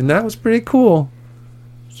night," and that was pretty cool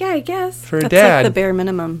Yeah, I guess. for a That's dad. like the bare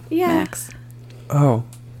minimum, Yeah. Max. Oh,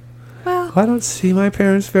 Well, I don't see my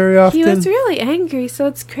parents very often. he was really angry, so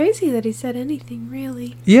it's crazy that he said anything,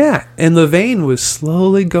 really. Yeah, and the vein was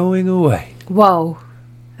slowly going away. Whoa.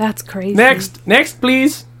 That's crazy. Next,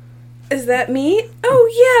 please. Is that me? Oh,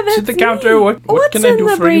 yeah, that's Sit at the me. counter. What What's can I in do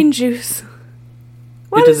the for brain you? juice?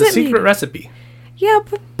 What It is does a secret mean? recipe. Yeah,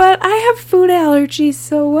 but I have food allergies,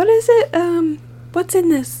 so what is it? What's in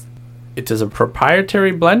this? It is a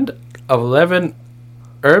proprietary blend of 11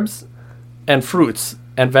 herbs and fruits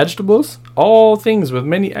and vegetables, all things with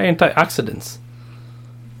many antioxidants.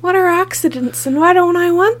 What are oxidants, and why don't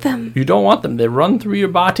I want them? You don't want them. They run through your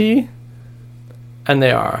body, and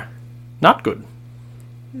they are not good.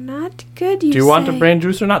 Not good, you Do you want the say. brain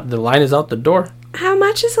juice or not? The line is out the door. How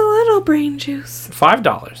much is a little brain juice?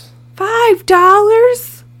 $5.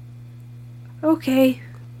 $5? Okay.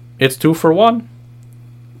 It's 2 for 1.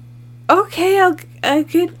 Okay, I'll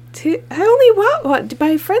get two. I only want one.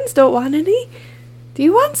 My friends don't want any. Do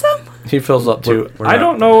you want some? He fills up 2. we're I not-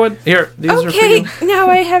 don't know what. Here, these are for Okay, you. now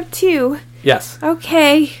I have 2. Yes.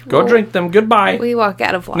 Okay. Go well, drink them. Goodbye. We walk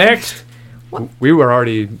out of line. Next. We were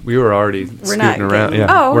already scooting not around. getting- Yeah,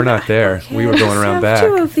 Oh, we're not there. okay, We were I'll going just around have back.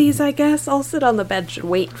 2 of these, I guess. I'll sit on the bench and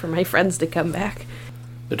wait for my friends to come back.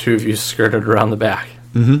 The two of you skirted around the back.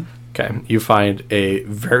 Mm-hmm. Okay. You find a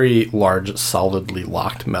very large, solidly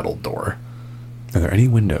locked metal door. Are there any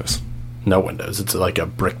windows? No windows. It's like a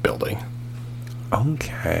brick building.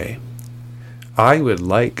 Okay. I would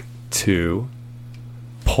like to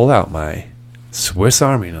pull out my Swiss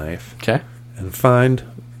Army knife Okay. and find.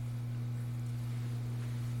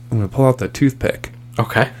 I'm going to pull out the toothpick.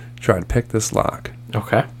 Okay. Try to pick this lock.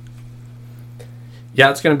 Okay. Yeah,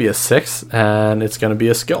 it's going to be a 6, and it's going to be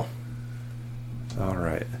a skill. All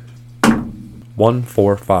right. 1,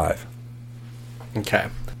 4, 5. Okay.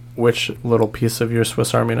 Which little piece of your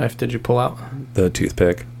Swiss Army knife did you pull out? The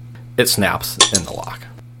toothpick. It snaps in the lock.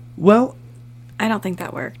 Well, I don't think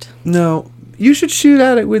that worked. no. You should shoot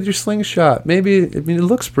at it with your slingshot. Maybe, I mean, it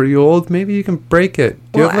looks pretty old. Maybe you can break it.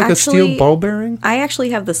 Do you Well, have like a steel actually- ball bearing? I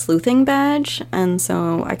actually have the sleuthing badge, and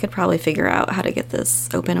so I could probably figure out how to get this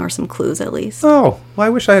open or some clues at least. Oh, well, I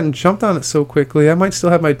wish I hadn't jumped on it so quickly. I might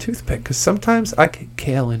still have my toothpick, because sometimes I get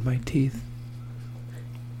kale in my teeth.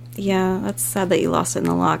 Yeah, that's sad that you lost it in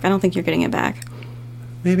the lock. I don't think you're getting it back.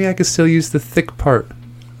 Maybe I could still use the thick part.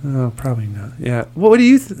 Oh, probably not. Yeah. Well, what do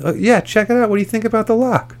you... yeah, check it out. What do you think about the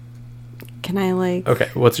lock? Can I, like... Okay,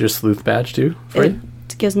 what's your sleuth badge do for It you?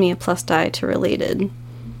 gives me a plus die to related.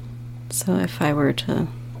 So if I were to...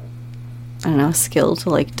 I don't know, a skill to,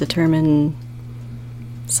 like, determine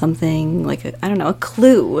something, like, I don't know, a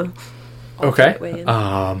clue. Okay. Alternate ways.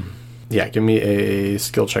 Yeah, give me a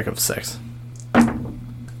skill check of 6.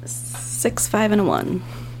 6, 5, and a 1.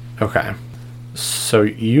 Okay. So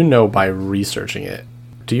you know by researching it.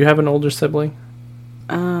 Do you have an older sibling?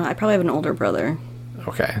 I probably have an older brother.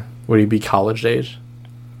 Okay. Would he be college age?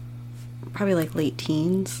 Probably, like, late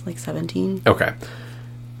teens, like 17. Okay.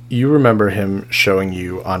 You remember him showing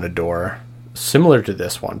you on a door, similar to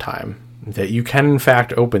this one time, that you can in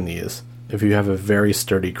fact open these if you have a very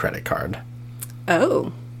sturdy credit card.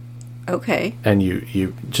 Oh. Okay. And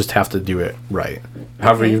you just have to do it right.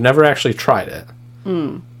 However, Okay. you've never actually tried it.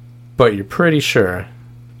 But you're pretty sure,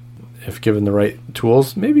 if given the right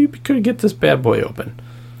tools, maybe you could get this bad boy open.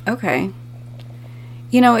 Okay.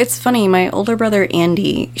 You know, it's funny. My older brother,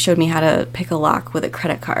 Andy, showed me how to pick a lock with a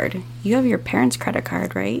credit card. You have your parents' credit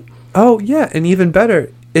card, right? Oh, yeah, and even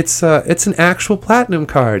better, it's an actual platinum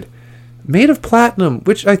card. Made of platinum,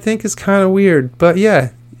 which I think is kind of weird. But yeah,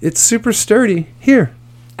 it's super sturdy. Here.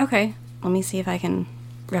 Okay. Let me see if I can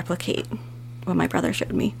replicate what my brother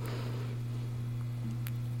showed me.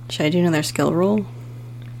 Should I do another skill roll?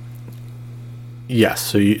 Yes,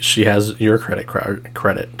 so she has your credit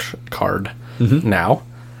card now.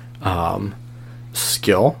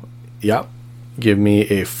 Skill, yep. Give me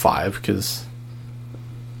a 5 because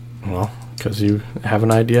you have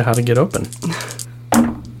an idea how to get open.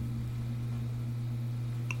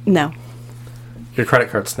 No. Your credit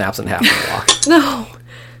card snaps in half and walks. No.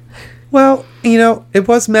 Well, it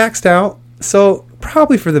was maxed out, so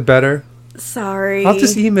probably for the better. Sorry. I'll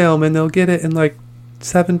just email them and they'll get it in like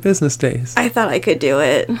 7 business days. I thought I could do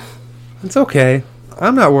it. It's okay.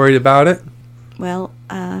 I'm not worried about it. Well,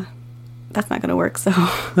 that's not gonna work, so...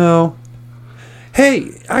 No.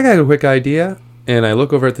 Hey, I got a quick idea. And I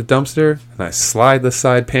look over at the dumpster and I slide the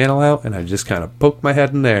side panel out and I just kind of poke my head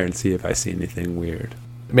in there and see if I see anything weird.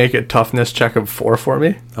 Make a toughness check of 4 for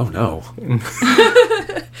me. Oh no.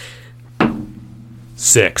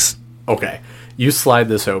 6. Okay. You slide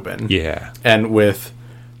this open. Yeah. And with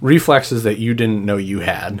reflexes that you didn't know you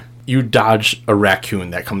had, you dodge a raccoon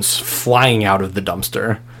that comes flying out of the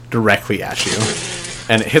dumpster directly at you.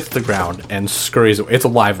 And it hits the ground and scurries away. It's a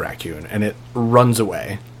live raccoon, and it runs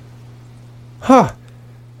away. I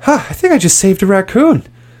think I just saved a raccoon.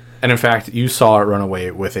 And in fact, you saw it run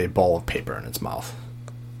away with a ball of paper in its mouth.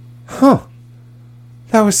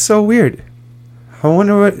 That was so weird. I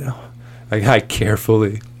wonder what... I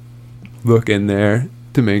carefully look in there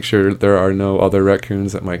to make sure there are no other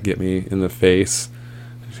raccoons that might get me in the face.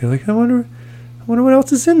 I feel like, I wonder what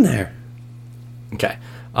else is in there. Okay.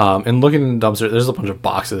 And looking in the dumpster, there's a bunch of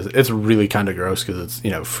boxes. It's really kind of gross because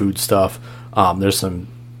it's, food stuff. There's some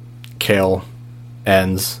kale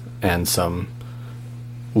ends and some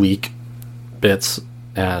leek bits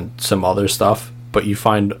and some other stuff. But you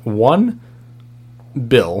find one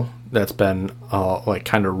bill that's been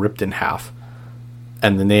kind of ripped in half,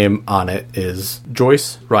 and the name on it is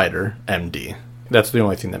Joyce Ryder, MD. That's the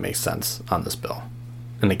only thing that makes sense on this bill,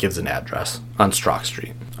 and it gives an address on Strock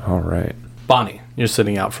Street. All right. Bonnie, you're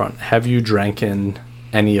sitting out front. Have you drank in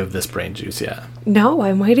any of this brain juice yet? No,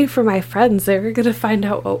 I'm waiting for my friends. They were going to find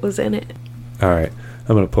out what was in it. All right.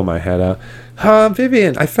 I'm going to pull my head out.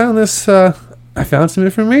 Vivian, I found this, I found some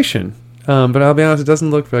information. But I'll be honest, it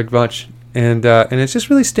doesn't look like much. And it's just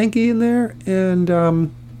really stinky in there.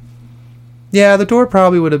 And, yeah, the door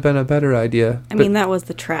probably would have been a better idea. I mean, that was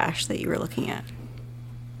the trash that you were looking at.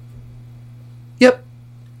 Yep.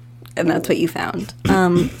 And that's what you found.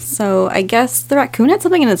 So I guess the raccoon had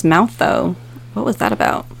something in its mouth, though. What was that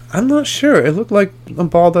about? I'm not sure. It looked like a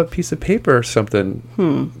balled up piece of paper or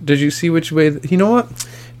something. Did you see which way... You know what?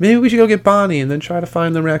 Maybe we should go get Bonnie and then try to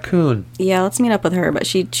find the raccoon. Yeah, let's meet up with her, but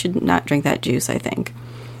she should not drink that juice, I think.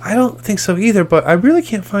 I don't think so either, but I really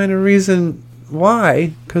can't find a reason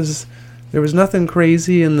why, because there was nothing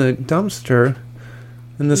crazy in the dumpster,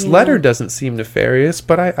 and this letter doesn't seem nefarious,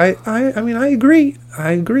 but I mean, I agree.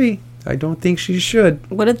 I don't think she should.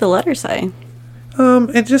 What did the letter say?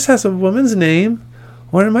 It just has a woman's name,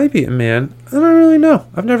 or it might be a man. I don't really know.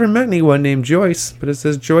 I've never met anyone named Joyce, but it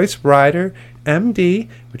says Joyce Ryder, MD,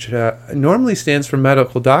 which normally stands for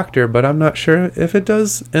medical doctor, but I'm not sure if it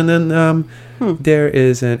does. And then there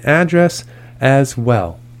is an address as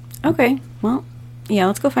well. Okay, well, yeah,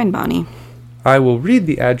 let's go find Bonnie. I will read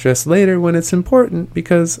the address later when it's important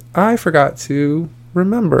because I forgot to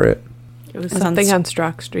remember it. It was something on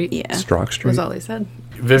Strock Street. Yeah. Strock Street. Was all he said.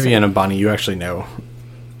 Vivian and Bonnie, you actually know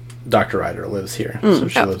Dr. Ryder lives here, so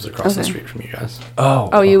she lives across the street from you guys.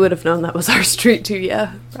 Oh, You would have known that was our street too,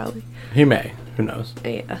 yeah, probably. He may. Who knows?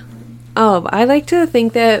 Yeah. I like to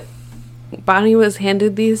think that Bonnie was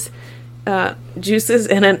handed these juices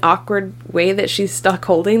in an awkward way that she's stuck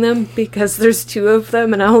holding them because there's 2 of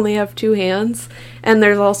them and I only have 2 hands. And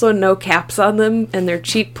there's also no caps on them and they're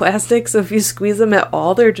cheap plastic, so if you squeeze them at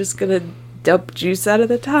all, they're just going to dump juice out of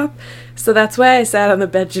the top. So that's why I sat on the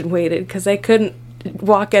bench and waited, because I couldn't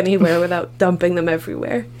walk anywhere without dumping them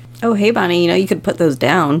everywhere. Oh, hey, Bonnie, you could put those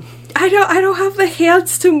down. I don't have the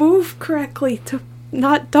hands to move correctly to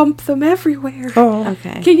not dump them everywhere. Oh.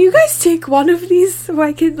 Okay. Can you guys take one of these so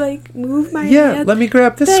I can move my hand? Let me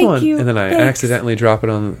grab this Thank one. you. And then I Thanks. accidentally drop it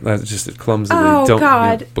on just clumsily. Oh,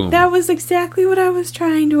 God. Boom. That was exactly what I was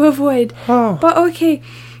trying to avoid. Oh. But okay,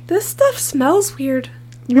 this stuff smells weird.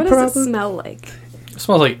 What does it smell like? It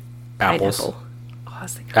smells like apples. Pineapple. Oh, I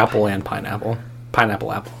was thinking Apple and pineapple.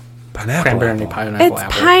 Pineapple apple. Pineapple Cranberry apple. pineapple It's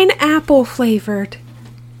apple. pineapple flavored.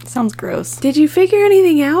 Sounds gross. Did you figure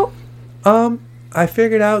anything out? I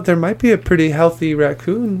figured out there might be a pretty healthy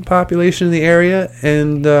raccoon population in the area,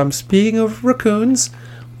 and speaking of raccoons,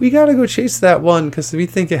 we gotta go chase that one because we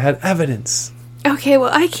think it had evidence. Okay,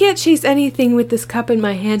 well, I can't chase anything with this cup in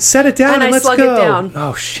my hand. Set it down and I let's slug go. it down.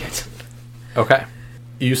 Oh shit! Okay.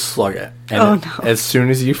 You slug it. And as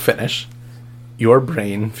soon as you finish, your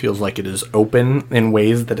brain feels like it is open in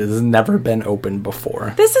ways that it has never been open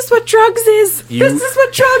before. This is what drugs is. This is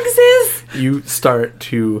what drugs is. You start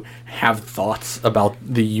to have thoughts about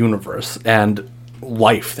the universe and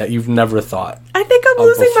life that you've never thought. I think I'm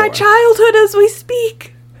losing my before. childhood as we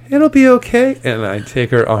speak. It'll be okay. And I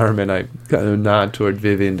take her arm and I kind of nod toward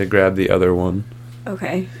Vivian to grab the other one.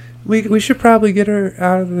 Okay. We should probably get her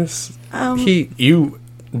out of this heat. You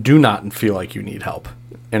do not feel like you need help.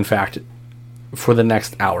 In fact, for the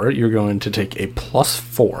next hour, you're going to take a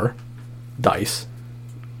 +4 dice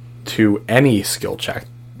to any skill check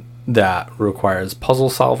that requires puzzle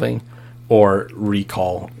solving or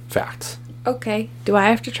recall facts. Okay. Do I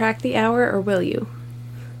have to track the hour, or will you?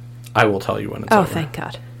 I will tell you when it's Oh, over. thank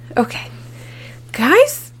God. Okay.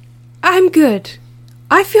 Guys, I'm good.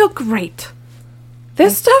 I feel great.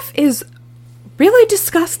 This stuff is really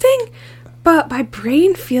disgusting, but my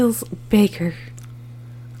brain feels bigger.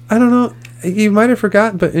 I don't know. You might have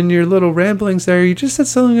forgotten, but in your little ramblings there, you just said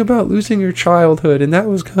something about losing your childhood, and that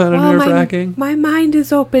was kind of nerve-wracking. My mind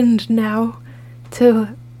is opened now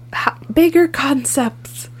to bigger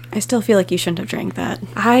concepts. I still feel like you shouldn't have drank that.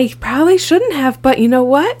 I probably shouldn't have, but you know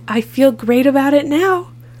what? I feel great about it now.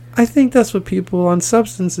 I think that's what people on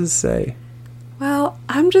substances say. Well,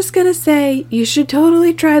 I'm just gonna say you should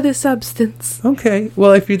totally try the substance. Okay,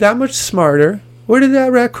 well, if you're that much smarter, where did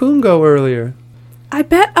that raccoon go earlier? I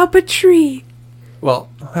bet up a tree. Well,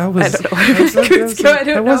 That was, I don't know where raccoons go, I don't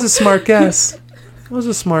that was know. a smart guess. That was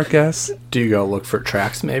a smart guess. do you go look for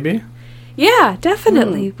tracks, maybe? Yeah,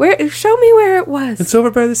 definitely. Where? Show me where it was. It's over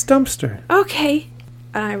by this dumpster. Okay.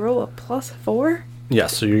 And I roll a +4.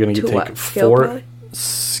 Yes, so you're going to To take what? Skill, 4 probably?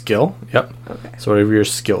 skill. Yep. Okay. So whatever your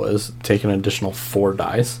skill is, take an additional 4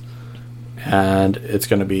 dice, and it's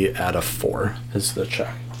going to be at a 4 is the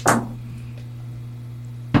check.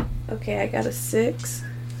 Okay, I got a 6.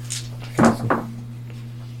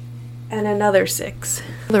 And another 6.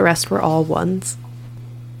 The rest were all 1s.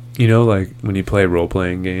 You know, like when you play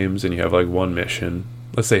role-playing games and you have like one mission.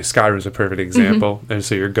 Let's say Skyrim's a perfect example, and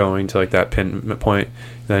so you're going to like that point,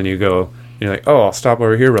 then you go, you're like, oh, I'll stop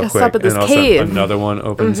over here real I'll quick, stop at this and also cave. another one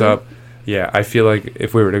opens up. Yeah, I feel like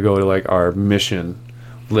if we were to go to like our mission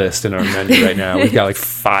list in our menu right now, we've got like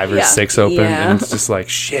 5 or Yeah. 6 open, Yeah. and it's just like,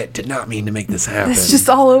 shit, did not mean to make this happen. It's just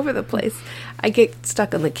all over the place. I get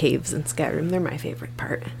stuck in the caves in Skyrim. They're my favorite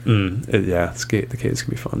part. The caves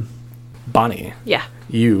can be fun. Bonnie, Yeah.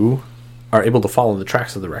 you are able to follow the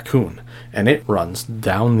tracks of the raccoon, and it runs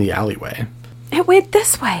down the alleyway. It went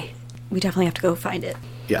this way. We definitely have to go find it.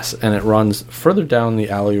 Yes, and it runs further down the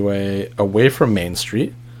alleyway away from Main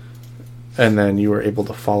Street, and then you are able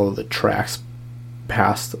to follow the tracks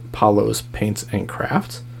past Paulo's Paints and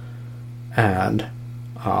Crafts, and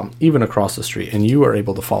even across the street, and you are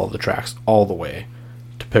able to follow the tracks all the way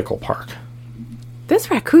to Pickle Park. This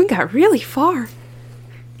raccoon got really far.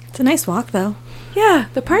 It's a nice walk, though. Yeah,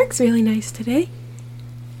 the park's really nice today.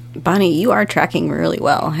 Bonnie, you are tracking really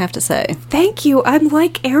well, I have to say. Thank you. I'm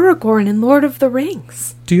like Aragorn in Lord of the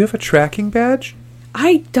Rings. Do you have a tracking badge?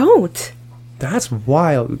 I don't. That's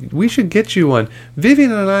wild. We should get you one.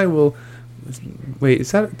 Vivian and I will. Wait,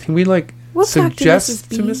 is that? Can we like We'll talk to suggest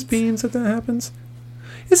Mrs. to Miss Beans. Beans that happens?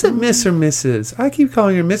 Is it Miss or Mrs.? I keep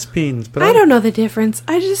calling her Miss Beans, but I don't know the difference.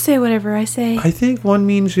 I just say whatever I say. I think one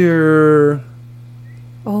means you're.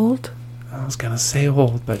 Old? I was gonna say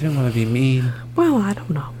old, but I didn't want to be mean. Well, I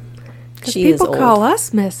don't know. Because She is people old. call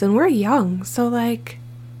us Miss, and we're young, so like,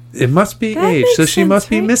 It must be That age, makes so she sense, must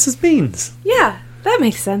be right? Mrs. Beans. yeah, that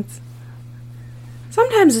makes sense.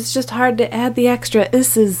 Sometimes it's just hard to add the extra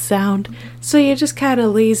is's sound, so you just kind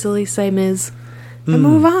of lazily say Ms. and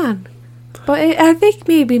move on. But I think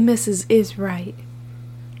maybe Mrs. is right.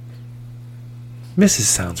 Mrs.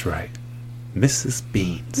 sounds right. Mrs.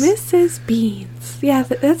 Beans. Mrs. Beans. Yeah,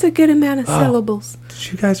 that's a good amount of Oh. syllables.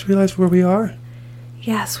 Did you guys realize where we are?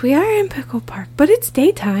 Yes, we are in Pickle Park, but it's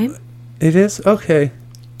daytime. It is? Okay.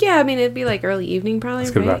 Yeah, I mean, it'd be like early evening probably,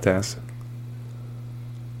 That's good about right? to ask.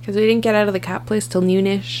 Because we didn't get out of the cop place till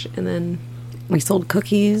noonish, and then... We sold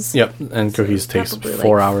cookies. Yep, and cookies takes probably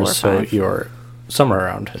 4 like hours, 4 or so 5. you're somewhere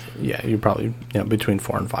around. Yeah, you're probably between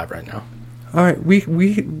 4 and 5 right now. All right,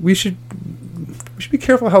 we should be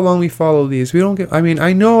careful how long we follow these. We don't get. I mean,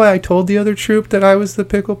 I know I told the other troop that I was the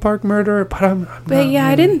Pickle Park Murderer, but I'm But not yeah,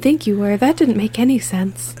 I really. didn't think you were. That didn't make any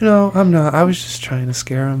sense. No, I'm not. I was just trying to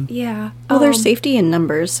scare them. Yeah. Well, there's safety in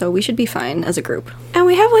numbers, so we should be fine as a group. And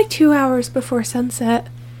we have like 2 hours before sunset.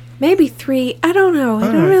 Maybe 3. I don't know. I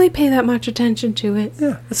don't Alright. really pay that much attention to it.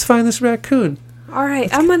 Yeah, let's find this raccoon.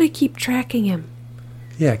 Alright, I'm gonna keep tracking him.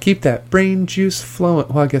 Yeah, keep that brain juice flowing.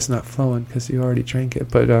 Well, I guess not flowing because you already drank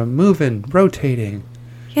it, but moving, rotating.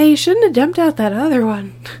 Yeah, you shouldn't have dumped out that other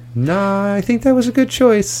one. Nah, I think that was a good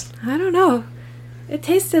choice. I don't know. It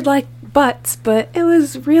tasted like butts, but it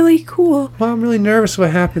was really cool. Well, I'm really nervous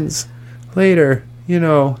what happens later. You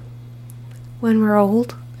know, When we're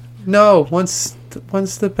old. no, once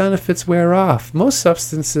once the benefits wear off. Most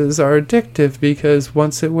substances are addictive because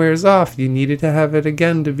once it wears off, you needed to have it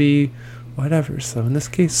again to be whatever. So in this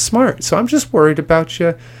case, smart. So I'm just worried about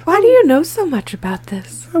you. Why do you know so much about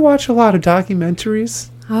this? I watch a lot of documentaries.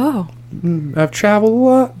 Oh. I've traveled a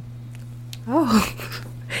lot. Oh.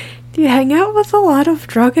 Do you hang out with a lot of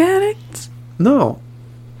drug addicts? No.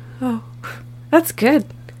 Oh. That's good.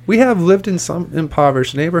 We have lived in some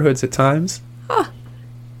impoverished neighborhoods at times. Huh.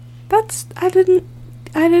 I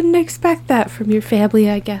didn't expect that from your family,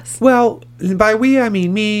 I guess. Well, by we, I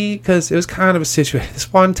mean me, because it was kind of a situation.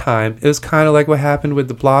 This one time, it was kind of like what happened with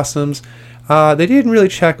the Blossoms. They didn't really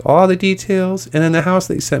check all the details, and in the house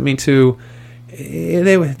they sent me to,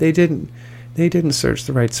 they didn't search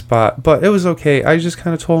the right spot, but it was okay. I just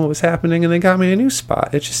kind of told them what was happening, and they got me a new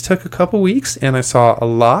spot. It just took a couple weeks, and I saw a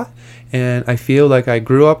lot, and I feel like I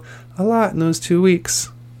grew up a lot in those 2 weeks.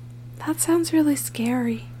 That sounds really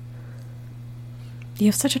scary. You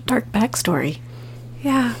have such a dark backstory.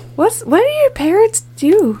 Yeah. What do your parents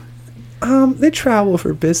do? They travel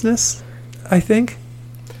for business, I think.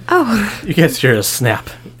 Oh. You guys hear a snap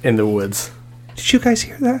in the woods. Did you guys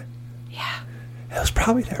hear that? Yeah. It was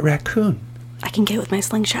probably that raccoon. I can get with my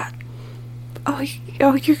slingshot. Oh,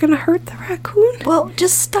 you're gonna hurt the raccoon? Well,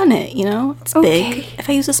 just stun it, you know? It's Okay. big. If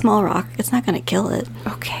I use a small rock, it's not gonna kill it.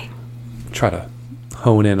 Okay. Try to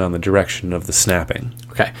hone in on the direction of the snapping.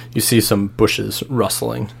 Okay, you see some bushes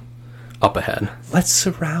rustling up ahead. Let's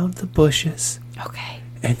surround the bushes. Okay.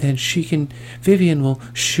 And then Vivian will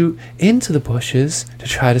shoot into the bushes to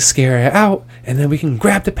try to scare her out, and then we can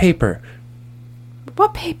grab the paper.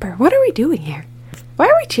 What paper? What are we doing here? Why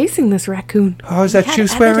are we chasing this raccoon? Oh, is that had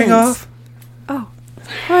juice wearing evidence. off? Oh.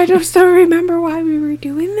 I just don't remember why we were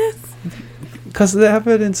doing this. Because of the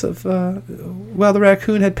evidence of, the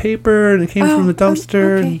raccoon had paper, and it came from the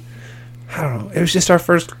dumpster, okay. and I don't know. It was just our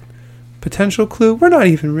first potential clue. We're not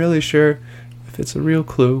even really sure if it's a real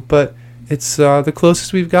clue, but it's the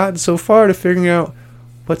closest we've gotten so far to figuring out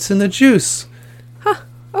what's in the juice. Huh.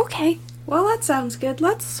 Okay. Well, that sounds good.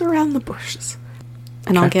 Let's surround the bushes.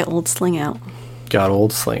 And I'll Okay. get old Sling out. Got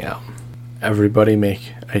old Sling out. Everybody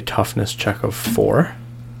make a toughness check of 4.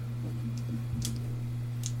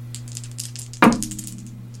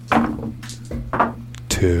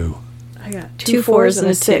 Two. I got Two fours and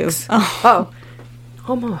a 2. Oh.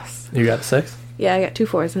 Almost. You got a 6? Yeah, I got 2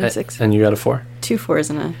 4s and a 6. And you got a 4? 2 4s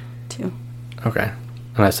and a 2. Okay.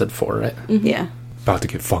 And I said 4, right? Yeah. About to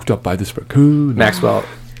get fucked up by this raccoon. Maxwell,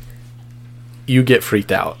 you get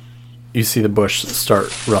freaked out. You see the bush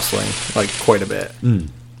start rustling, like, quite a bit.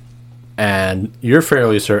 And you're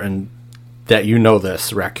fairly certain that you know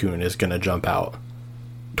this raccoon is going to jump out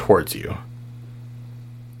towards you,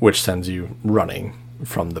 which sends you running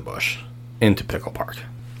from the bush into Pickle Park.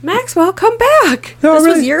 Maxwell, come back! No, This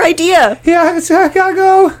really? was your idea! Yeah, I gotta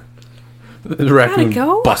go. The raccoon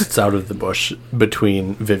go? busts out of the bush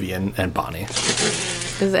between Vivian and Bonnie.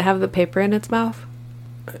 Does it have the paper in its mouth?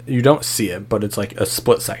 You don't see it, but it's like a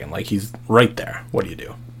split second. Like, he's right there. What do you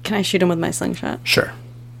do? Can I shoot him with my slingshot? Sure.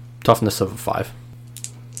 Toughness of a 5.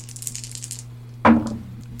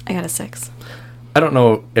 I got a 6. I don't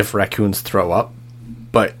know if raccoons throw up,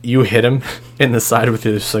 but you hit him in the side with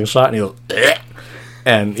your slingshot, and he goes, "Ugh,"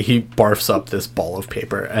 and he barfs up this ball of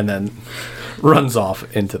paper and then runs off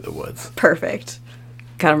into the woods. Perfect.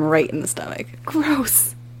 Got him right in the stomach.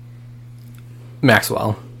 Gross.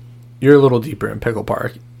 Maxwell, you're a little deeper in Pickle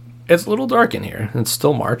Park. It's a little dark in here. It's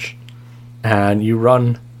still March. And you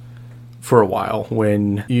run for a while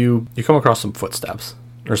when you come across some footsteps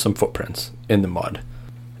or some footprints in the mud.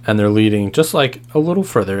 And they're leading just like a little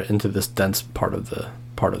further into this dense part of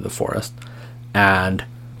the forest. And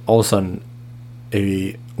all of a sudden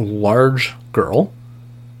a large girl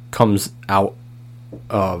comes out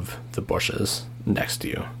of the bushes next to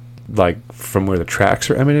you. Like from where the tracks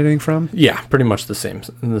are emanating from? Yeah, pretty much in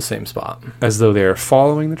the same spot. As though they are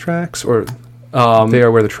following the tracks, or they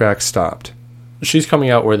are where the tracks stopped? She's coming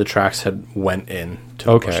out where the tracks had went in to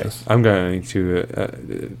the Okay. bushes. I'm going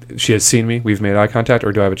to... she has seen me? We've made eye contact?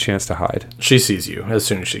 Or do I have a chance to hide? She sees you as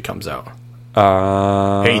soon as she comes out.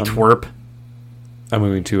 Hey, Hey, twerp. I'm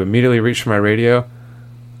going to immediately reach for my radio.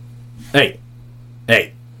 Hey.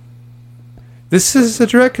 This is a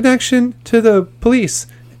direct connection to the police,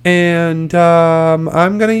 and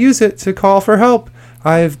I'm going to use it to call for help.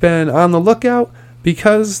 I've been on the lookout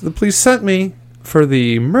because the police sent me for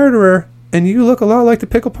the murderer, and you look a lot like the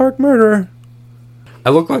Pickle Park Murderer. I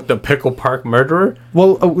look like the Pickle Park Murderer?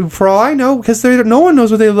 Well, for all I know, because no one knows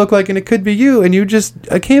what they look like, and it could be you, and you just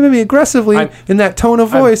came at me aggressively in that tone of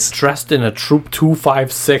voice. I'm dressed in a Troop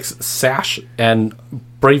 256 sash and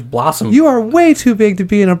Brave Blossom. You are way too big to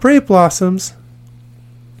be in a Brave Blossoms.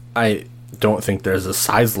 I don't think there's a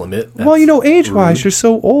size limit. Well, you know, age-wise, you're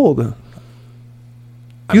so old.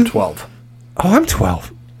 I'm 12. Oh, I'm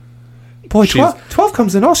 12. Boy, 12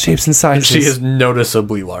 comes in all shapes and sizes. She is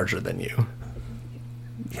noticeably larger than you.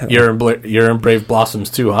 Yeah. You're in Brave Blossoms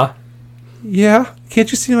too, huh? Yeah. Can't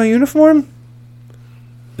you see my uniform?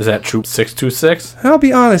 Is that Troop 626? I'll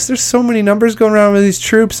be honest. There's so many numbers going around with these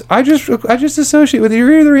troops. I just associate with you.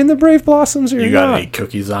 You're either in the Brave Blossoms or you're You got not. any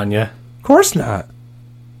cookies on you? Of course not.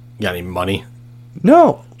 You got any money?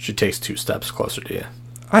 No. She takes 2 steps closer to you.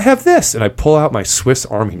 I have this. And I pull out my Swiss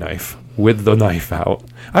Army knife with the knife out.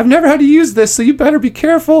 I've never had to use this, so you better be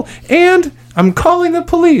careful. And I'm calling the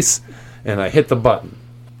police. And I hit the button.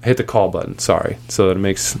 I hit the call button, sorry. So that it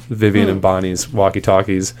makes Vivian and Bonnie's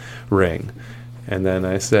walkie-talkies ring. And then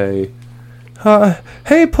I say,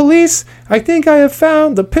 hey, police, I think I have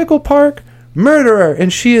found the Pickle Park Murderer,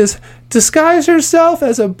 and she has disguised herself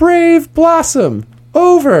as a brave blossom.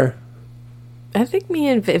 Over. I think me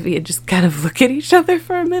and Vivian just kind of look at each other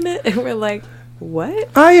for a minute, and we're like, what?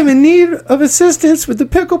 I am in need of assistance with the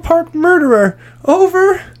Pickle Park Murderer.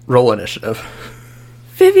 Over. Roll initiative.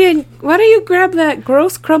 Vivian, why don't you grab that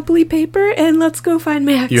gross, crumply paper and let's go find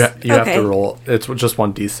Max? You have to roll. It's just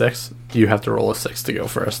 1d6. You have to roll a 6 to go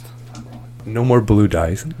first. No more blue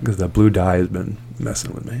dice, because that blue die has been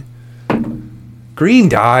messing with me. Green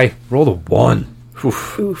die. Roll the 1.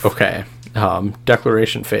 Oof. Okay.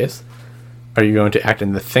 Declaration phase. Are you going to act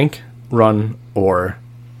in the think, run, or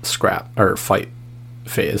scrap or fight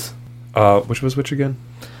phase? Which was which again?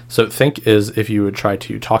 So think is if you would try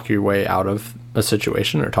to talk your way out of a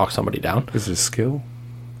situation or talk somebody down. Is it a skill?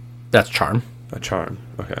 That's charm. A charm.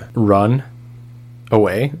 Okay. Run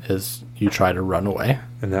away is you try to run away.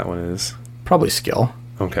 And that one is? Probably skill.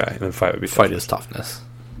 Okay. And then fight would be Fight toughness. is toughness.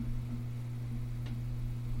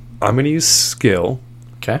 I'm going to use skill.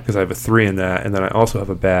 Okay. Because I have a 3 in that. And then I also have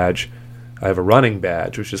a badge. I have a running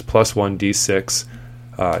badge, which is plus 1d6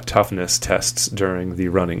 toughness tests during the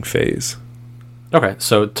running phase. Okay,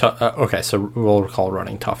 so so we'll call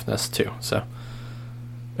running toughness too. So,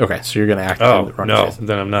 okay, so you're gonna act. in the running phase.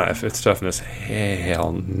 Then I'm not. If it's toughness,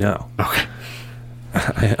 hell no.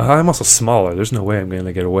 Okay, I'm also smaller. There's no way I'm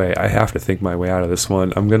gonna get away. I have to think my way out of this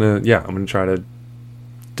one. I'm gonna try to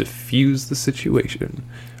diffuse the situation,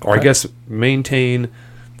 or I guess maintain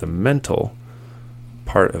the mental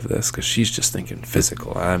part of this, because she's just thinking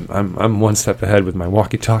physical. I'm one step ahead with my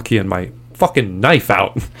walkie-talkie and my fucking knife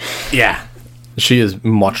out. Yeah. She is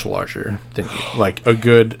much larger than you, like a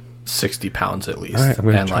good 60 pounds at least, right,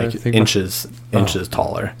 and like inches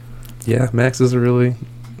taller. Yeah, Max is a really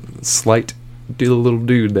slight little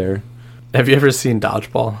dude there. Have you ever seen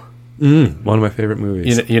Dodgeball? One of my favorite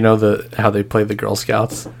movies. You know how they play the Girl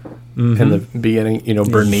Scouts in the beginning. You know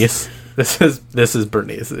Bernice. This is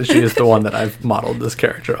Bernice. She is the one that I've modeled this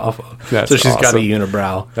character off of. So she's got a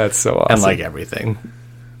unibrow. That's so awesome. And like everything.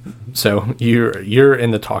 So you're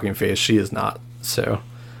in the talking phase. She is not. So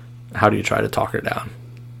how do you try to talk her down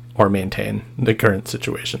or maintain the current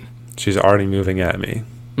situation? She's already moving at me.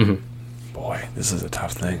 Mm-hmm. Boy, this is a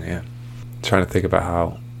tough thing, man. Trying to think about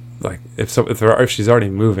how, like, if she's already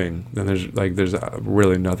moving, then there's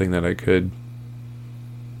really nothing that I could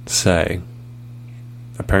say.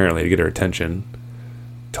 Apparently, to get her attention,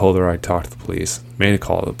 told her I'd talk to the police, made a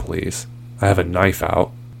call to the police. I have a knife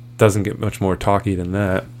out. Doesn't get much more talky than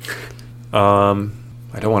that.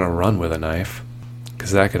 I don't want to run with a knife,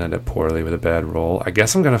 because that could end up poorly with a bad roll. I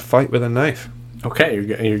guess I'm going to fight with a knife. Okay,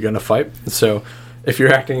 you're going to fight. So if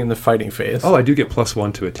you're acting in the fighting phase... Oh, I do get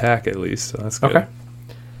 +1 to attack at least, so that's good. Okay.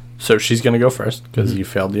 So she's going to go first, because you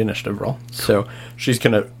failed the initiative roll. So she's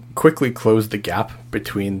going to quickly close the gap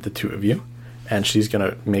between the two of you, and she's going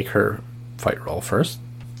to make her fight roll first.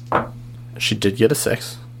 She did get a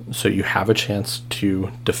 6, so you have a chance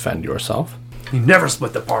to defend yourself. You never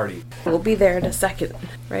split the party. We'll be there in a second,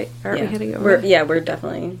 right? Aren't we heading over? We're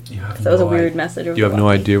definitely... That was a weird message. You have no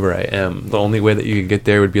idea where I am. The only way that you can get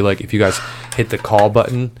there would be like if you guys hit the call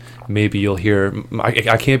button, maybe you'll hear...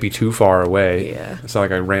 I can't be too far away. Yeah. It's not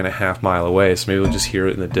like I ran a half mile away, so maybe we'll just hear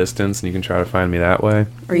it in the distance and you can try to find me that way.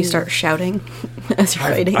 Or you start shouting as you're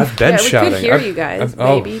fighting. I've been shouting. We could hear you guys,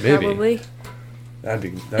 maybe. Probably. That'd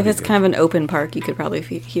be if it's good. kind of an open park, you could probably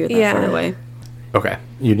hear that far away. Okay.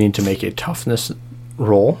 You need to make a toughness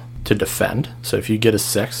roll to defend. So if you get a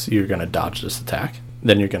 6, you're going to dodge this attack.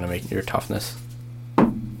 Then you're going to make your toughness.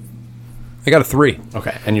 I got a 3.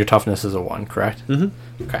 Okay. And your toughness is a 1, correct?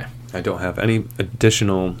 Mm-hmm. Okay. I don't have any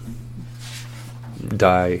additional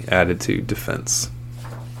die added to defense.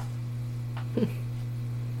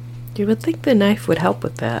 You would think the knife would help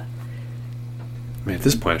with that. I mean, at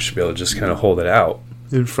this point, I should be able to just kind of hold it out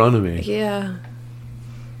in front of me. Yeah.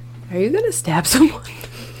 Are you going to stab someone?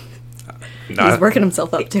 He's working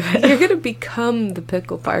himself up to it. You're going to become the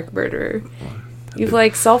Pickle Park Murderer. You've,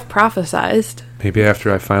 like, self-prophesized. Maybe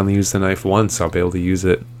after I finally use the knife once, I'll be able to use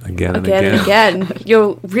it again and again.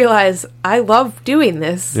 You'll realize, I love doing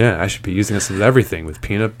this. Yeah, I should be using this with everything. With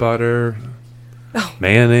peanut butter,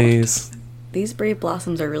 mayonnaise. These Brave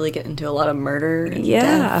Blossoms are really getting into a lot of murder and Yeah.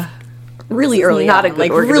 death. Really early not on, a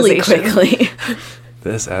good really organization. quickly.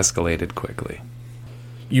 This escalated quickly.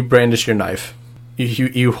 You brandish your knife.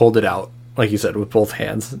 You hold it out, like you said, with both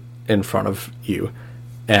hands in front of you.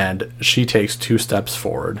 And she takes 2 steps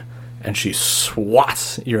forward, and she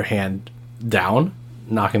swats your hand down,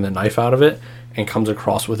 knocking the knife out of it, and comes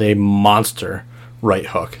across with a monster right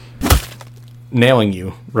hook, nailing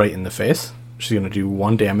you right in the face. She's going to do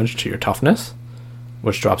 1 damage to your toughness,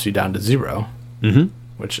 which drops you down to 0. Mm-hmm.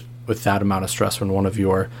 Which, with that amount of stress, when one of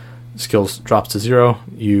your skills drops to 0,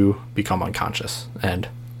 you become unconscious, and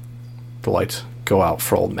the lights go out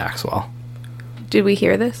for old Maxwell. Did we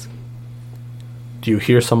hear this? Do you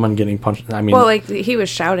hear someone getting punched? I mean, Well, like, he was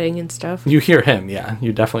shouting and stuff. you hear him, yeah.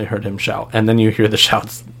 You definitely heard him shout. And then you hear the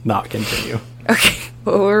shouts not continue. Okay.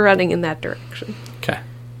 Well, we're running in that direction. Okay.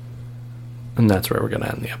 And that's where we're going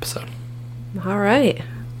to end the episode. All right.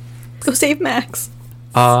 Go save Max.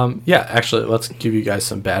 Yeah, actually, let's give you guys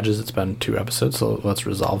some badges. It's been 2 episodes, so let's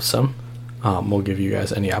resolve some. We'll give you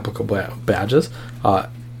guys any applicable badges.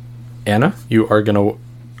 Anna, you are going to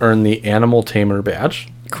earn the Animal Tamer badge.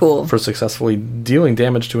 Cool. For successfully dealing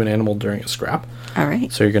damage to an animal during a scrap. All right.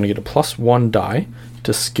 So you're going to get a +1 die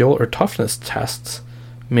to skill or toughness tests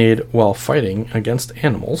made while fighting against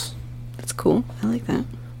animals. That's cool. I like that.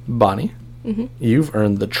 Bonnie, you've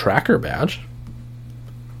earned the Tracker badge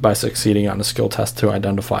by succeeding on a skill test to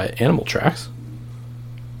identify animal tracks.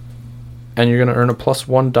 And you're going to earn a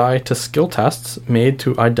 +1 die to skill tests made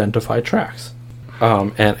to identify tracks.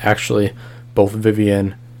 And actually, both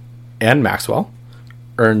Vivian and Maxwell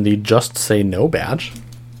earn the Just Say No badge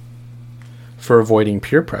for avoiding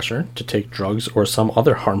peer pressure to take drugs or some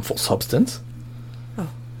other harmful substance. Oh.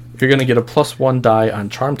 You're going to get a +1 die on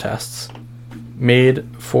charm tests made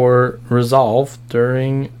for resolve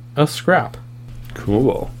during a scrap.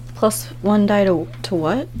 Cool. +1 die to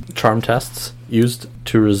what? Charm tests used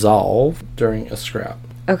to resolve during a scrap.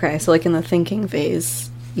 Okay, so like in the thinking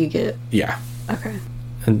phase, you get... Yeah. Okay.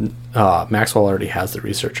 And Maxwell already has the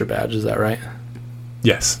researcher badge, is that right?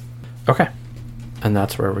 Yes. Okay. And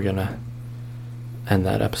that's where we're going to end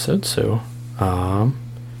that episode. So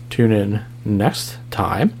tune in next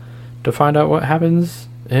time to find out what happens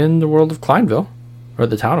in the world of Kleinville, or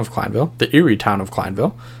the town of Kleinville, the eerie town of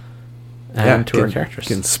Kleinville, and to our characters.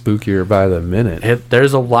 Getting spookier by the minute.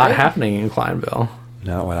 There's a lot happening in Kleinville.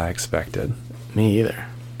 Not what I expected. Me either.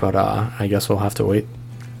 But I guess we'll have to wait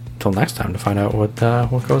till next time to find out what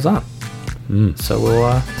goes on. So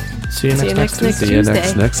we'll see you next Tuesday. See you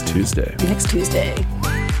next Tuesday. Next Tuesday.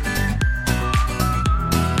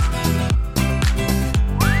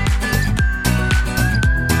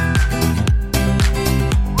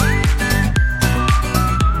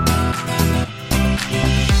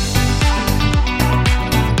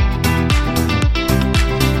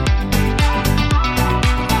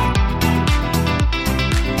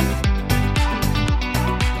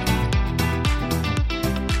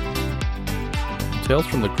 Tales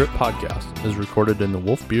from the Crypt podcast is recorded in the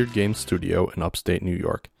Wolfbeard Games studio in upstate New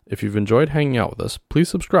York. If you've enjoyed hanging out with us, please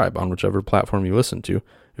subscribe on whichever platform you listen to.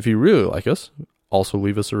 If you really like us, also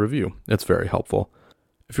leave us a review. It's very helpful.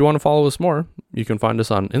 If you want to follow us more, you can find us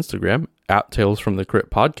on Instagram at Tales from the Crypt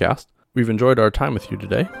podcast. We've enjoyed our time with you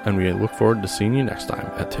today, and we look forward to seeing you next time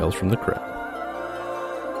at Tales from the Crypt.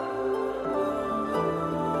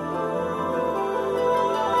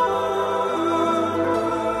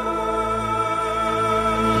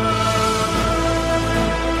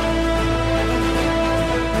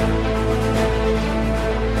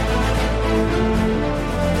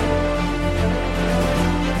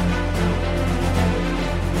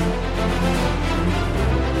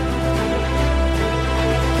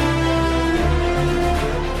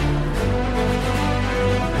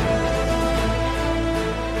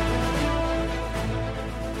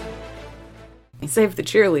 Save the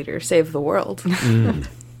cheerleader, save the world.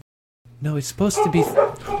 No, it's supposed to be...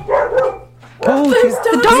 The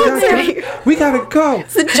dogs are here. We gotta go.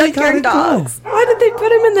 It's the junkyard dogs. Why did they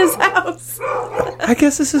put him in this house? I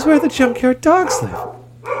guess this is where the junkyard dogs live.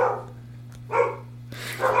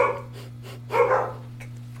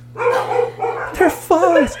 They're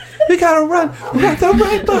following us. We gotta run. They're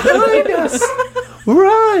right behind us.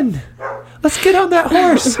 Run. Let's get on that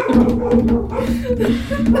horse.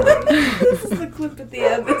 This is the clip at the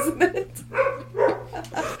end, isn't it?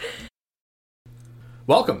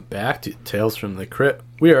 Welcome back to Tales from the Crypt.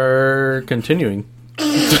 We are continuing. Were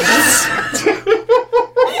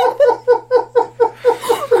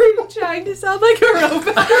you trying to sound like a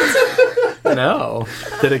robot? No.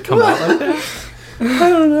 Did it come out like that? I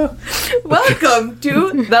don't know. Welcome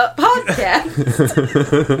to the podcast.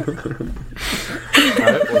 All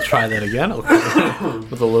right, we'll try that again.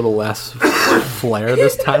 With a little less flair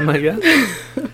this time, I guess.